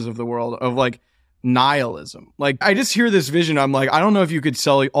Horowitzes of the world of like nihilism. Like, I just hear this vision. I'm like, I don't know if you could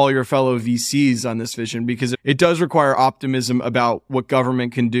sell all your fellow VCs on this vision, because it does require optimism about what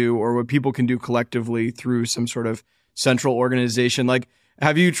government can do or what people can do collectively through some sort of central organization. Like,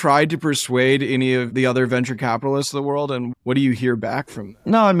 have you tried to persuade any of the other venture capitalists of the world? And what do you hear back from them?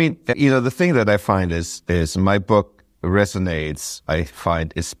 No, I mean, the thing that I find is my book resonates, I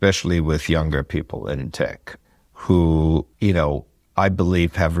find, especially with younger people in tech who, I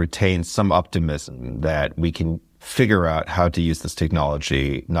believe have retained some optimism that we can figure out how to use this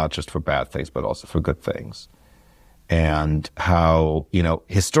technology, not just for bad things, but also for good things. And how,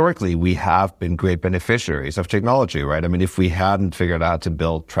 historically we have been great beneficiaries of technology, right? I mean, if we hadn't figured out to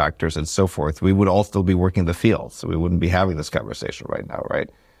build tractors and so forth, we would all still be working the fields. So we wouldn't be having this conversation right now, right?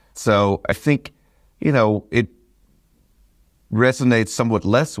 So I think, it resonates somewhat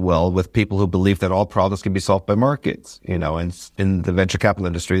less well with people who believe that all problems can be solved by markets. And in the venture capital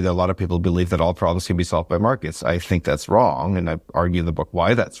industry, there are a lot of people who believe that all problems can be solved by markets. I think that's wrong, and I argue in the book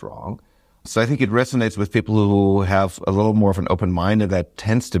why that's wrong. So I think it resonates with people who have a little more of an open mind, and that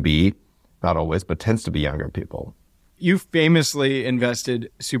tends to be, not always, but tends to be younger people. You famously invested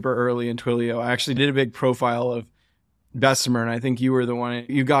super early in Twilio. I actually did a big profile of Bessemer, and I think you were the one,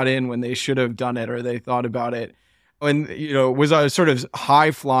 you got in when they should have done it or they thought about it. And, was a sort of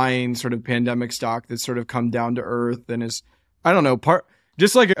high-flying sort of pandemic stock that's sort of come down to earth and is, I don't know,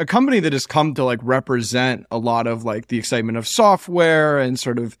 just like a company that has come to like represent a lot of like the excitement of software and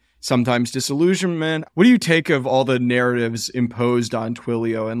sort of sometimes disillusionment. What do you take of all the narratives imposed on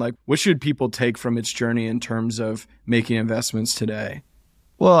Twilio, and like what should people take from its journey in terms of making investments today?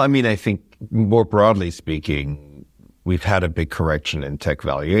 Well, I mean, I think more broadly speaking, we've had a big correction in tech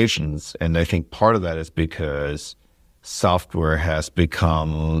valuations. And I think part of that is because software has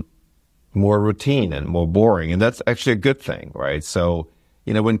become more routine and more boring. And that's actually a good thing, right? So,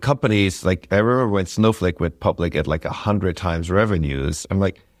 when companies like, I remember when Snowflake went public at like 100 times revenues, I'm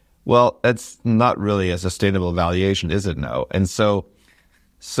like, well, that's not really a sustainable valuation, is it now? And so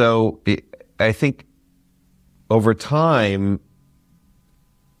I think over time,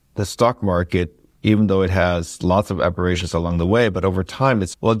 the stock market, even though it has lots of aberrations along the way, but over time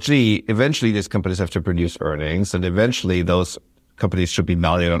it's, eventually these companies have to produce earnings, and eventually those companies should be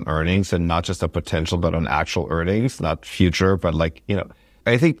valued on earnings and not just on potential, but on actual earnings, not future, but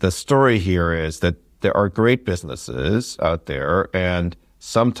I think the story here is that there are great businesses out there, and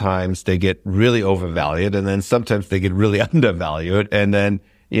sometimes they get really overvalued, and then sometimes they get really undervalued. And then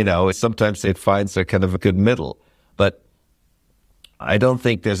Sometimes it finds a kind of a good middle. But I don't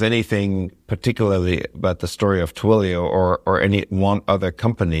think there's anything particularly about the story of Twilio or any one other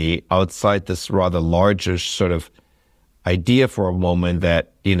company outside this rather largish sort of idea for a moment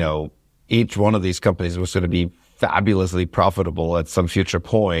that, each one of these companies was going to be fabulously profitable at some future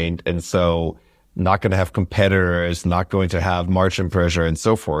point. And so not going to have competitors, not going to have margin pressure and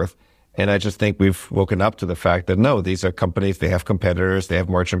so forth. And I just think we've woken up to the fact that no, these are companies, they have competitors, they have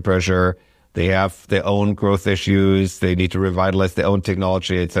margin pressure, they have their own growth issues, they need to revitalize their own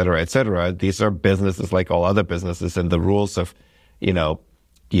technology, et cetera, et cetera. These are businesses like all other businesses, and the rules of,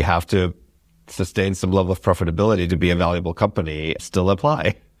 you have to sustain some level of profitability to be a valuable company still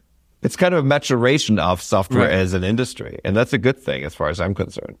apply. It's kind of a maturation of software as an industry, and that's a good thing as far as I'm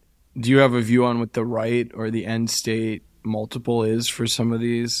concerned. Do you have a view on what the right or the end state multiple is for some of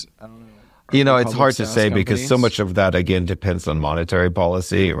these? I don't know. It's hard to say because so much of that, again, depends on monetary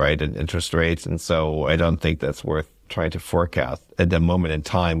policy, right, and interest rates. And so I don't think that's worth trying to forecast at the moment in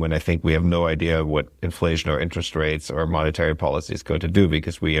time when I think we have no idea what inflation or interest rates or monetary policy is going to do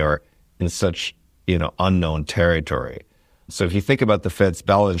because we are in such, unknown territory. So if you think about the Fed's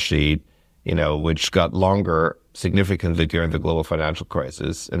balance sheet, which got longer significantly during the global financial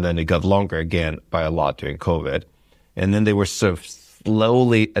crisis, and then it got longer again by a lot during COVID, and then they were sort of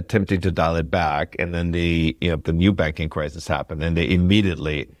slowly attempting to dial it back, and then the new banking crisis happened, and they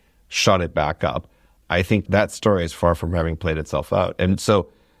immediately shot it back up. I think that story is far from having played itself out. And so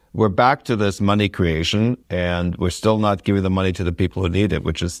we're back to this money creation, and we're still not giving the money to the people who need it,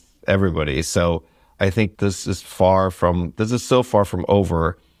 which is everybody. So I think this is so far from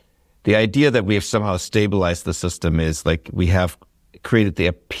over. The idea that we have somehow stabilized the system is like we have created the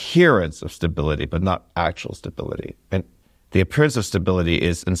appearance of stability, but not actual stability. And the appearance of stability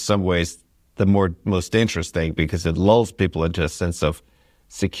is in some ways the most dangerous thing because it lulls people into a sense of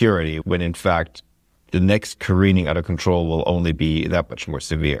security when in fact the next careening out of control will only be that much more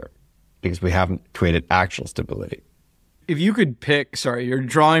severe because we haven't created actual stability. If you could pick, sorry, you're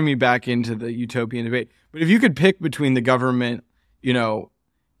drawing me back into the utopian debate, but if you could pick between the government,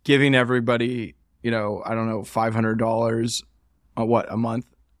 giving everybody, $500 a month,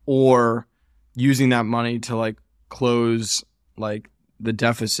 or using that money to close the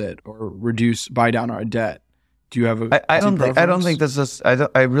deficit or buy down our debt. Do you have a? I don't think this is.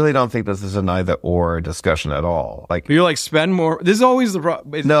 I really don't think this is an either or discussion at all. But you're spend more. This is always the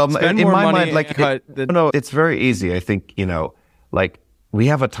problem. No, in my mind, it's very easy. I think we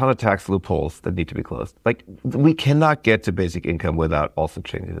have a ton of tax loopholes that need to be closed. We cannot get to basic income without also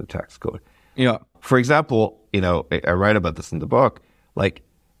changing the tax code. Yeah. For example, I write about this in the book.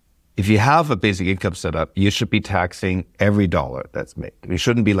 If you have a basic income set up, you should be taxing every dollar that's made. You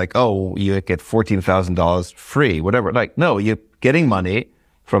shouldn't be you get $14,000 free, whatever. No, you're getting money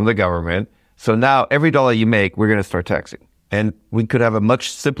from the government. So now every dollar you make, we're going to start taxing. And we could have a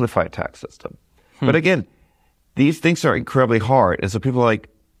much simplified tax system. But again, these things are incredibly hard. And so people are like,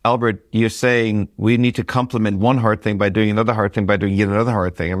 Albert, you're saying we need to complement one hard thing by doing another hard thing by doing yet another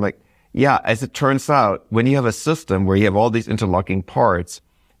hard thing. I'm like, yeah, as it turns out, when you have a system where you have all these interlocking parts,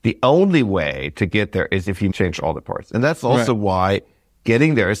 the only way to get there is if you change all the parts. And that's also why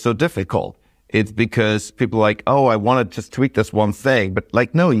getting there is so difficult. It's because people are like, oh, I want to just tweak this one thing. But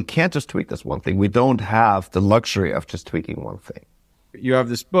no, you can't just tweak this one thing. We don't have the luxury of just tweaking one thing. You have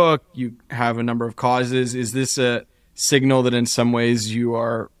this book. You have a number of causes. Is this a signal that in some ways you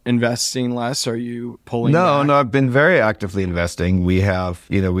are investing less? Are you pulling back? No, I've been very actively investing. We have,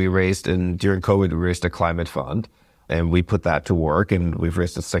 during COVID, we raised a climate fund. And we put that to work, and we've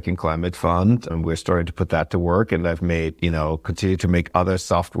raised a second climate fund, and we're starting to put that to work. And I've made, continue to make other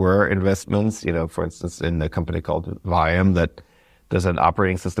software investments, for instance, in a company called Viam that does an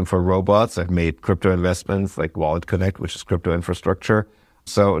operating system for robots. I've made crypto investments like Wallet Connect, which is crypto infrastructure.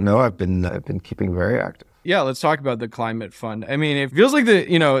 So no, I've been keeping very active. Yeah, let's talk about the climate fund. I mean, it feels like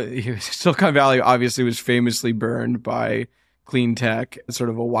Silicon Valley obviously was famously burned by clean tech sort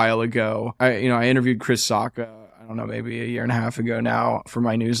of a while ago. I interviewed Chris Sacca, I don't know, maybe a year and a half ago now for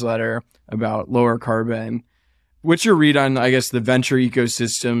my newsletter about lower carbon. What's your read on, I guess, the venture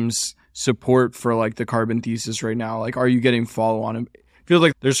ecosystem's support for the carbon thesis right now? Are you getting follow on? It feels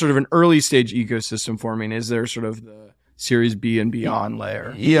like there's sort of an early stage ecosystem forming. Is there sort of the Series B and beyond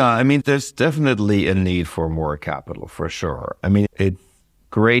layer? Yeah, there's definitely a need for more capital for sure. It's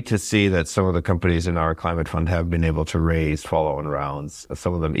great to see that some of the companies in our climate fund have been able to raise follow-on rounds.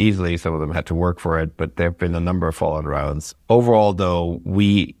 Some of them easily, some of them had to work for it, but there have been a number of follow-on rounds. Overall, though,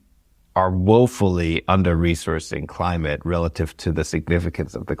 we are woefully under-resourcing climate relative to the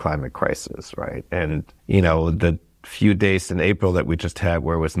significance of the climate crisis, right? And, the few days in April that we just had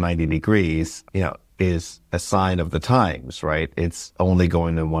where it was 90 degrees, is a sign of the times, right? It's only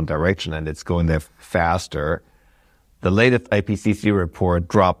going in one direction and it's going there faster. The latest IPCC report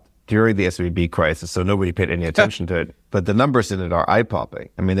dropped during the SVB crisis, so nobody paid any attention to it. But the numbers in it are eye-popping.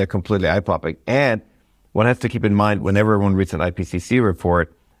 I mean, they're completely eye-popping. And one has to keep in mind whenever one reads an IPCC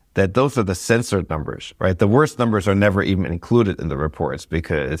report that those are the censored numbers, right? The worst numbers are never even included in the reports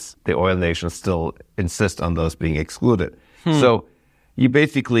because the oil nations still insist on those being excluded. So you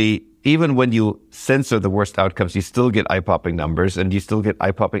basically, even when you censor the worst outcomes, you still get eye-popping numbers and you still get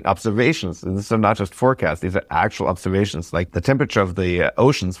eye-popping observations. And these are not just forecasts. These are actual observations. Like the temperature of the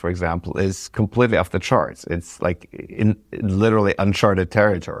oceans, for example, is completely off the charts. It's like in literally uncharted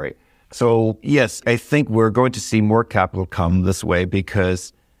territory. So yes, I think we're going to see more capital come this way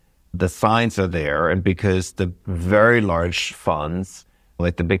because the signs are there and because the very large funds,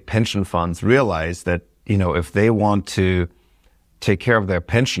 like the big pension funds, realize that, if they want to take care of their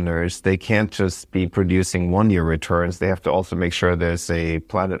pensioners, they can't just be producing one-year returns. They have to also make sure there's a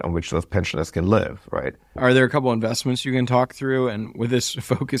planet on which those pensioners can live, right? Are there a couple investments you can talk through? And with this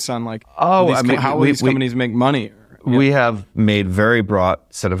focus on how will these companies make money? We have made very broad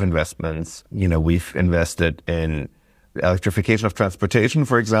set of investments. We've invested in electrification of transportation,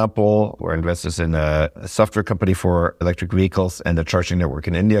 for example. We're investors in a software company for electric vehicles and a charging network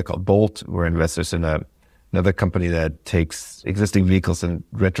in India called Bolt. We're investors in another company that takes existing vehicles and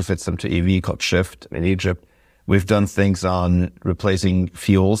retrofits them to EV called Shift in Egypt. We've done things on replacing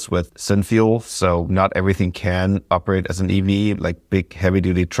fuels with synfuel. So not everything can operate as an EV, like big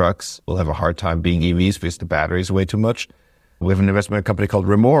heavy-duty trucks will have a hard time being EVs because the batteries weigh too much. We have an investment in a company called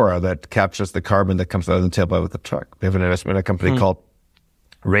Remora that captures the carbon that comes out of the tailpipe of the truck. We have an investment in a company called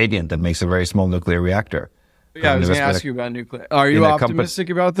Radiant that makes a very small nuclear reactor. Yeah, I was going to ask you about nuclear. Are you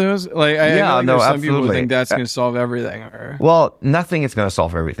optimistic about those? I know there's some people who think that's going to solve everything. Well, nothing is going to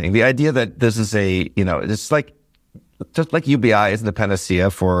solve everything. The idea that this is it's like, just like UBI isn't the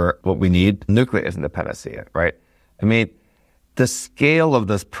panacea for what we need, nuclear isn't the panacea, right? I mean, the scale of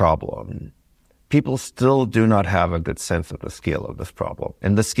this problem, people still do not have a good sense of the scale of this problem.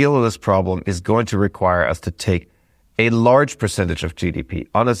 And the scale of this problem is going to require us to take a large percentage of GDP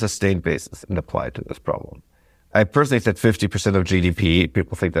on a sustained basis and apply it to this problem. I personally said 50% of GDP.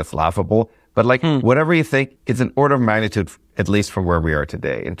 People think that's laughable. But whatever you think, it's an order of magnitude, at least from where we are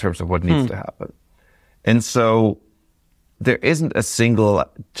today, in terms of what needs to happen. And so there isn't a single,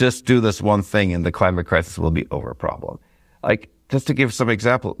 just do this one thing and the climate crisis will be over problem. Just to give some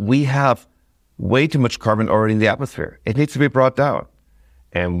example, we have way too much carbon already in the atmosphere. It needs to be brought down.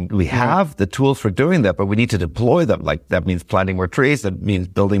 And we have the tools for doing that, but we need to deploy them. That means planting more trees. That means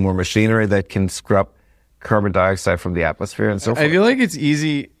building more machinery that can scrub carbon dioxide from the atmosphere and so forth. I feel like it's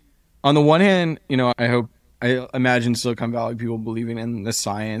easy. On the one hand, I imagine Silicon Valley people believing in the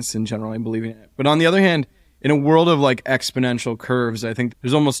science and generally believing in it. But on the other hand, in a world of exponential curves, I think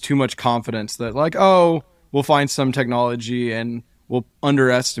there's almost too much confidence that we'll find some technology and we'll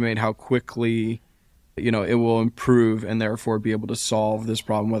underestimate how quickly, it will improve and therefore be able to solve this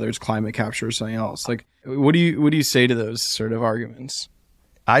problem, whether it's climate capture or something else. What do you say to those sort of arguments?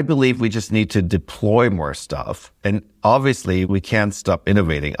 I believe we just need to deploy more stuff. And obviously we can't stop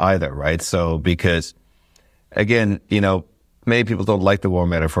innovating either, right? So because again, many people don't like the war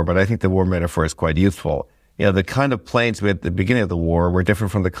metaphor, but I think the war metaphor is quite useful. The kind of planes we had at the beginning of the war were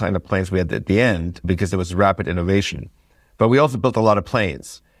different from the kind of planes we had at the end because there was rapid innovation. But we also built a lot of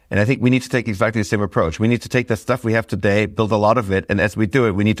planes. And I think we need to take exactly the same approach. We need to take the stuff we have today, build a lot of it. And as we do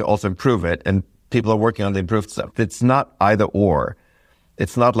it, we need to also improve it. And people are working on the improved stuff. It's not either or.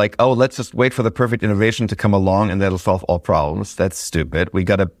 It's not let's just wait for the perfect innovation to come along and that'll solve all problems. That's stupid. We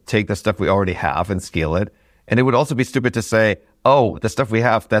got to take the stuff we already have and scale it. And it would also be stupid to say, the stuff we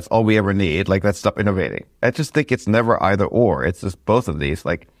have, that's all we ever need. Let's stop innovating. I just think it's never either or. It's just both of these.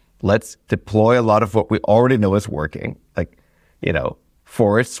 Let's deploy a lot of what we already know is working.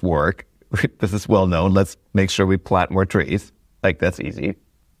 Forests work. This is well known. Let's make sure we plant more trees. That's easy.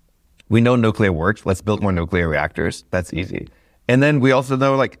 We know nuclear works. Let's build more nuclear reactors. That's easy. And then we also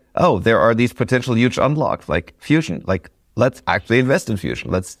know there are these potential huge unlocks like fusion. Let's actually invest in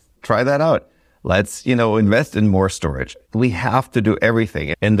fusion. Let's try that out. Let's, invest in more storage. We have to do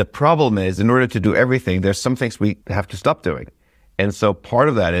everything. And the problem is, in order to do everything, there's some things we have to stop doing. And so part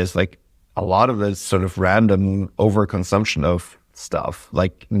of that is a lot of this sort of random overconsumption of stuff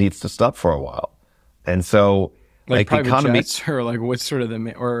needs to stop for a while. And so private economy jets or what's sort of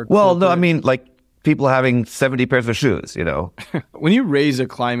the or no, I mean people having 70 pairs of shoes, When you raise a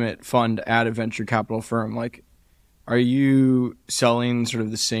climate fund at a venture capital firm, are you selling sort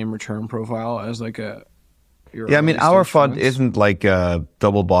of the same return profile as a your Yeah, I mean, early our stage fund funds? isn't like a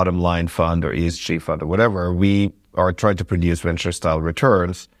double bottom line fund or ESG fund or whatever. We are trying to produce venture style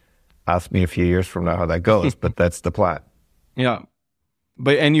returns. Ask me a few years from now how that goes, but that's the plan. Yeah.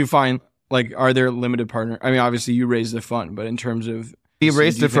 And you find, like, are there limited partner? I mean, obviously you raise the fund, but in terms of We so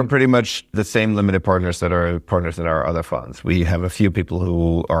raised do you it from think- pretty much the same limited partners that are partners in our other funds. We have a few people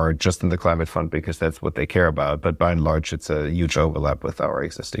who are just in the climate fund because that's what they care about. But by and large, it's a huge overlap with our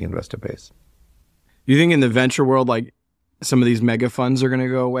existing investor base. you think in the venture world, like some of these mega funds are going to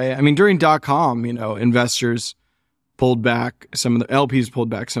go away? I mean, during .com, investors pulled back some of the LPs pulled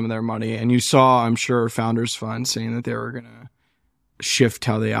back some of their money, and you saw, I'm sure, Founders Fund saying that they were going to shift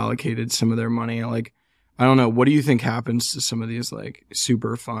how they allocated some of their money. Like, I don't know. What do you think happens to some of these like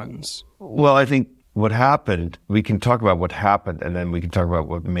super funds? Well, I think what happened, we can talk about what happened and then we can talk about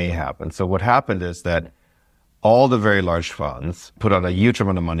what may happen. So what happened is that all the very large funds put out a huge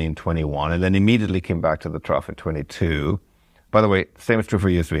amount of money in 21 and then immediately came back to the trough in 22. By the way, same is true for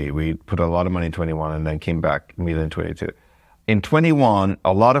USV. We put a lot of money in 21 and then came back immediately in 22. In 21,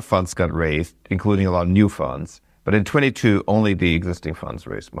 a lot of funds got raised, including a lot of new funds. But in 22, only the existing funds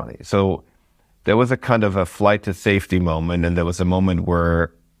raised money. So there was a kind of a flight to safety moment, and there was a moment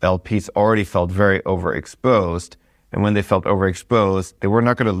where LPs already felt very overexposed. And when they felt overexposed, they were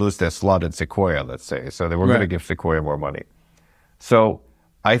not going to lose their slot in Sequoia, let's say. So they were going to give Sequoia more money. So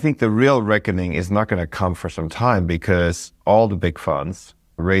I think the real reckoning is not going to come for some time because all the big funds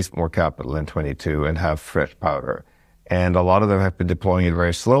raised more capital in 22 and have fresh powder. And a lot of them have been deploying it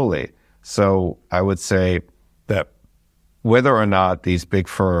very slowly. So I would say that whether or not these big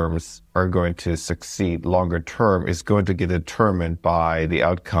firms are going to succeed longer term is going to get determined by the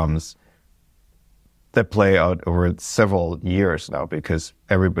outcomes that play out over several years now because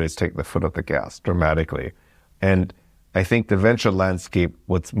everybody's taking the foot off the gas dramatically. And I think the venture landscape,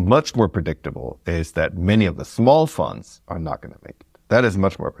 what's much more predictable is that many of the small funds are not going to make it. That is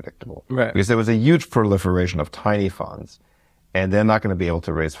much more predictable. Right. Because there was a huge proliferation of tiny funds and they're not going to be able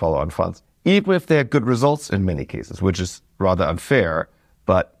to raise follow-on funds, even if they had good results in many cases, which is rather unfair,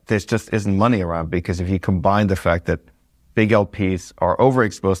 but there just isn't money around because if you combine the fact that big LPs are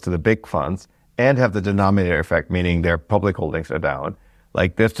overexposed to the big funds and have the denominator effect, meaning their public holdings are down,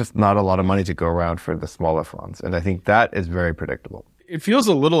 like there's just not a lot of money to go around for the smaller funds. And I think that is very predictable. It feels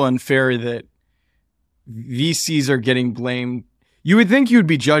a little unfair that VCs are getting blamed. You would think you would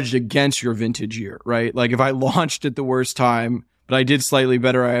be judged against your vintage year, right? Like if I launched at the worst time, but I did slightly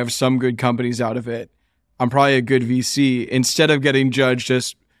better, I have some good companies out of it, I'm probably a good VC, instead of getting judged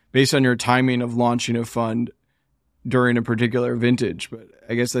just based on your timing of launching a fund during a particular vintage. But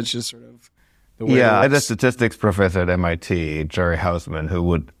I guess that's just sort of the way I had it a works. statistics professor at MIT, Jerry Hausman, who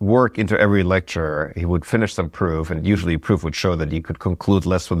would work into every lecture. He would finish some proof, and usually proof would show that you could conclude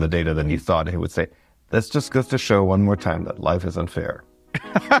less from the data than you thought. He would say, "This just goes to show one more time that life is unfair."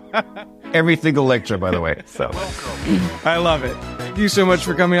 Every single lecture, by the way. So I love it. Thank you so much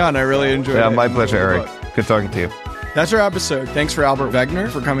for coming on. I really enjoyed it. yeah, my pleasure, Eric. Good talking to you. That's our episode. Thanks for Albert Wenger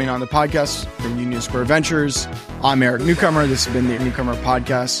for coming on the podcast from Union Square Ventures. I'm Eric Newcomer. This has been the Newcomer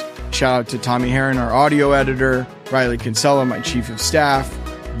Podcast. Shout out to Tommy Herron, our audio editor, Riley Kinsella, my chief of staff,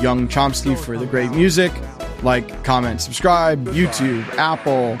 Young Chomsky for the great music. Like, comment, subscribe, YouTube,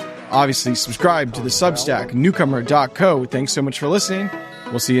 Apple. Obviously, subscribe to the Substack, newcomer.co. Thanks so much for listening.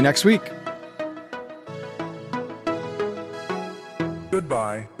 We'll see you next week.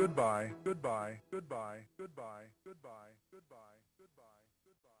 Goodbye. Goodbye. Goodbye. Goodbye. Goodbye. Goodbye. Goodbye.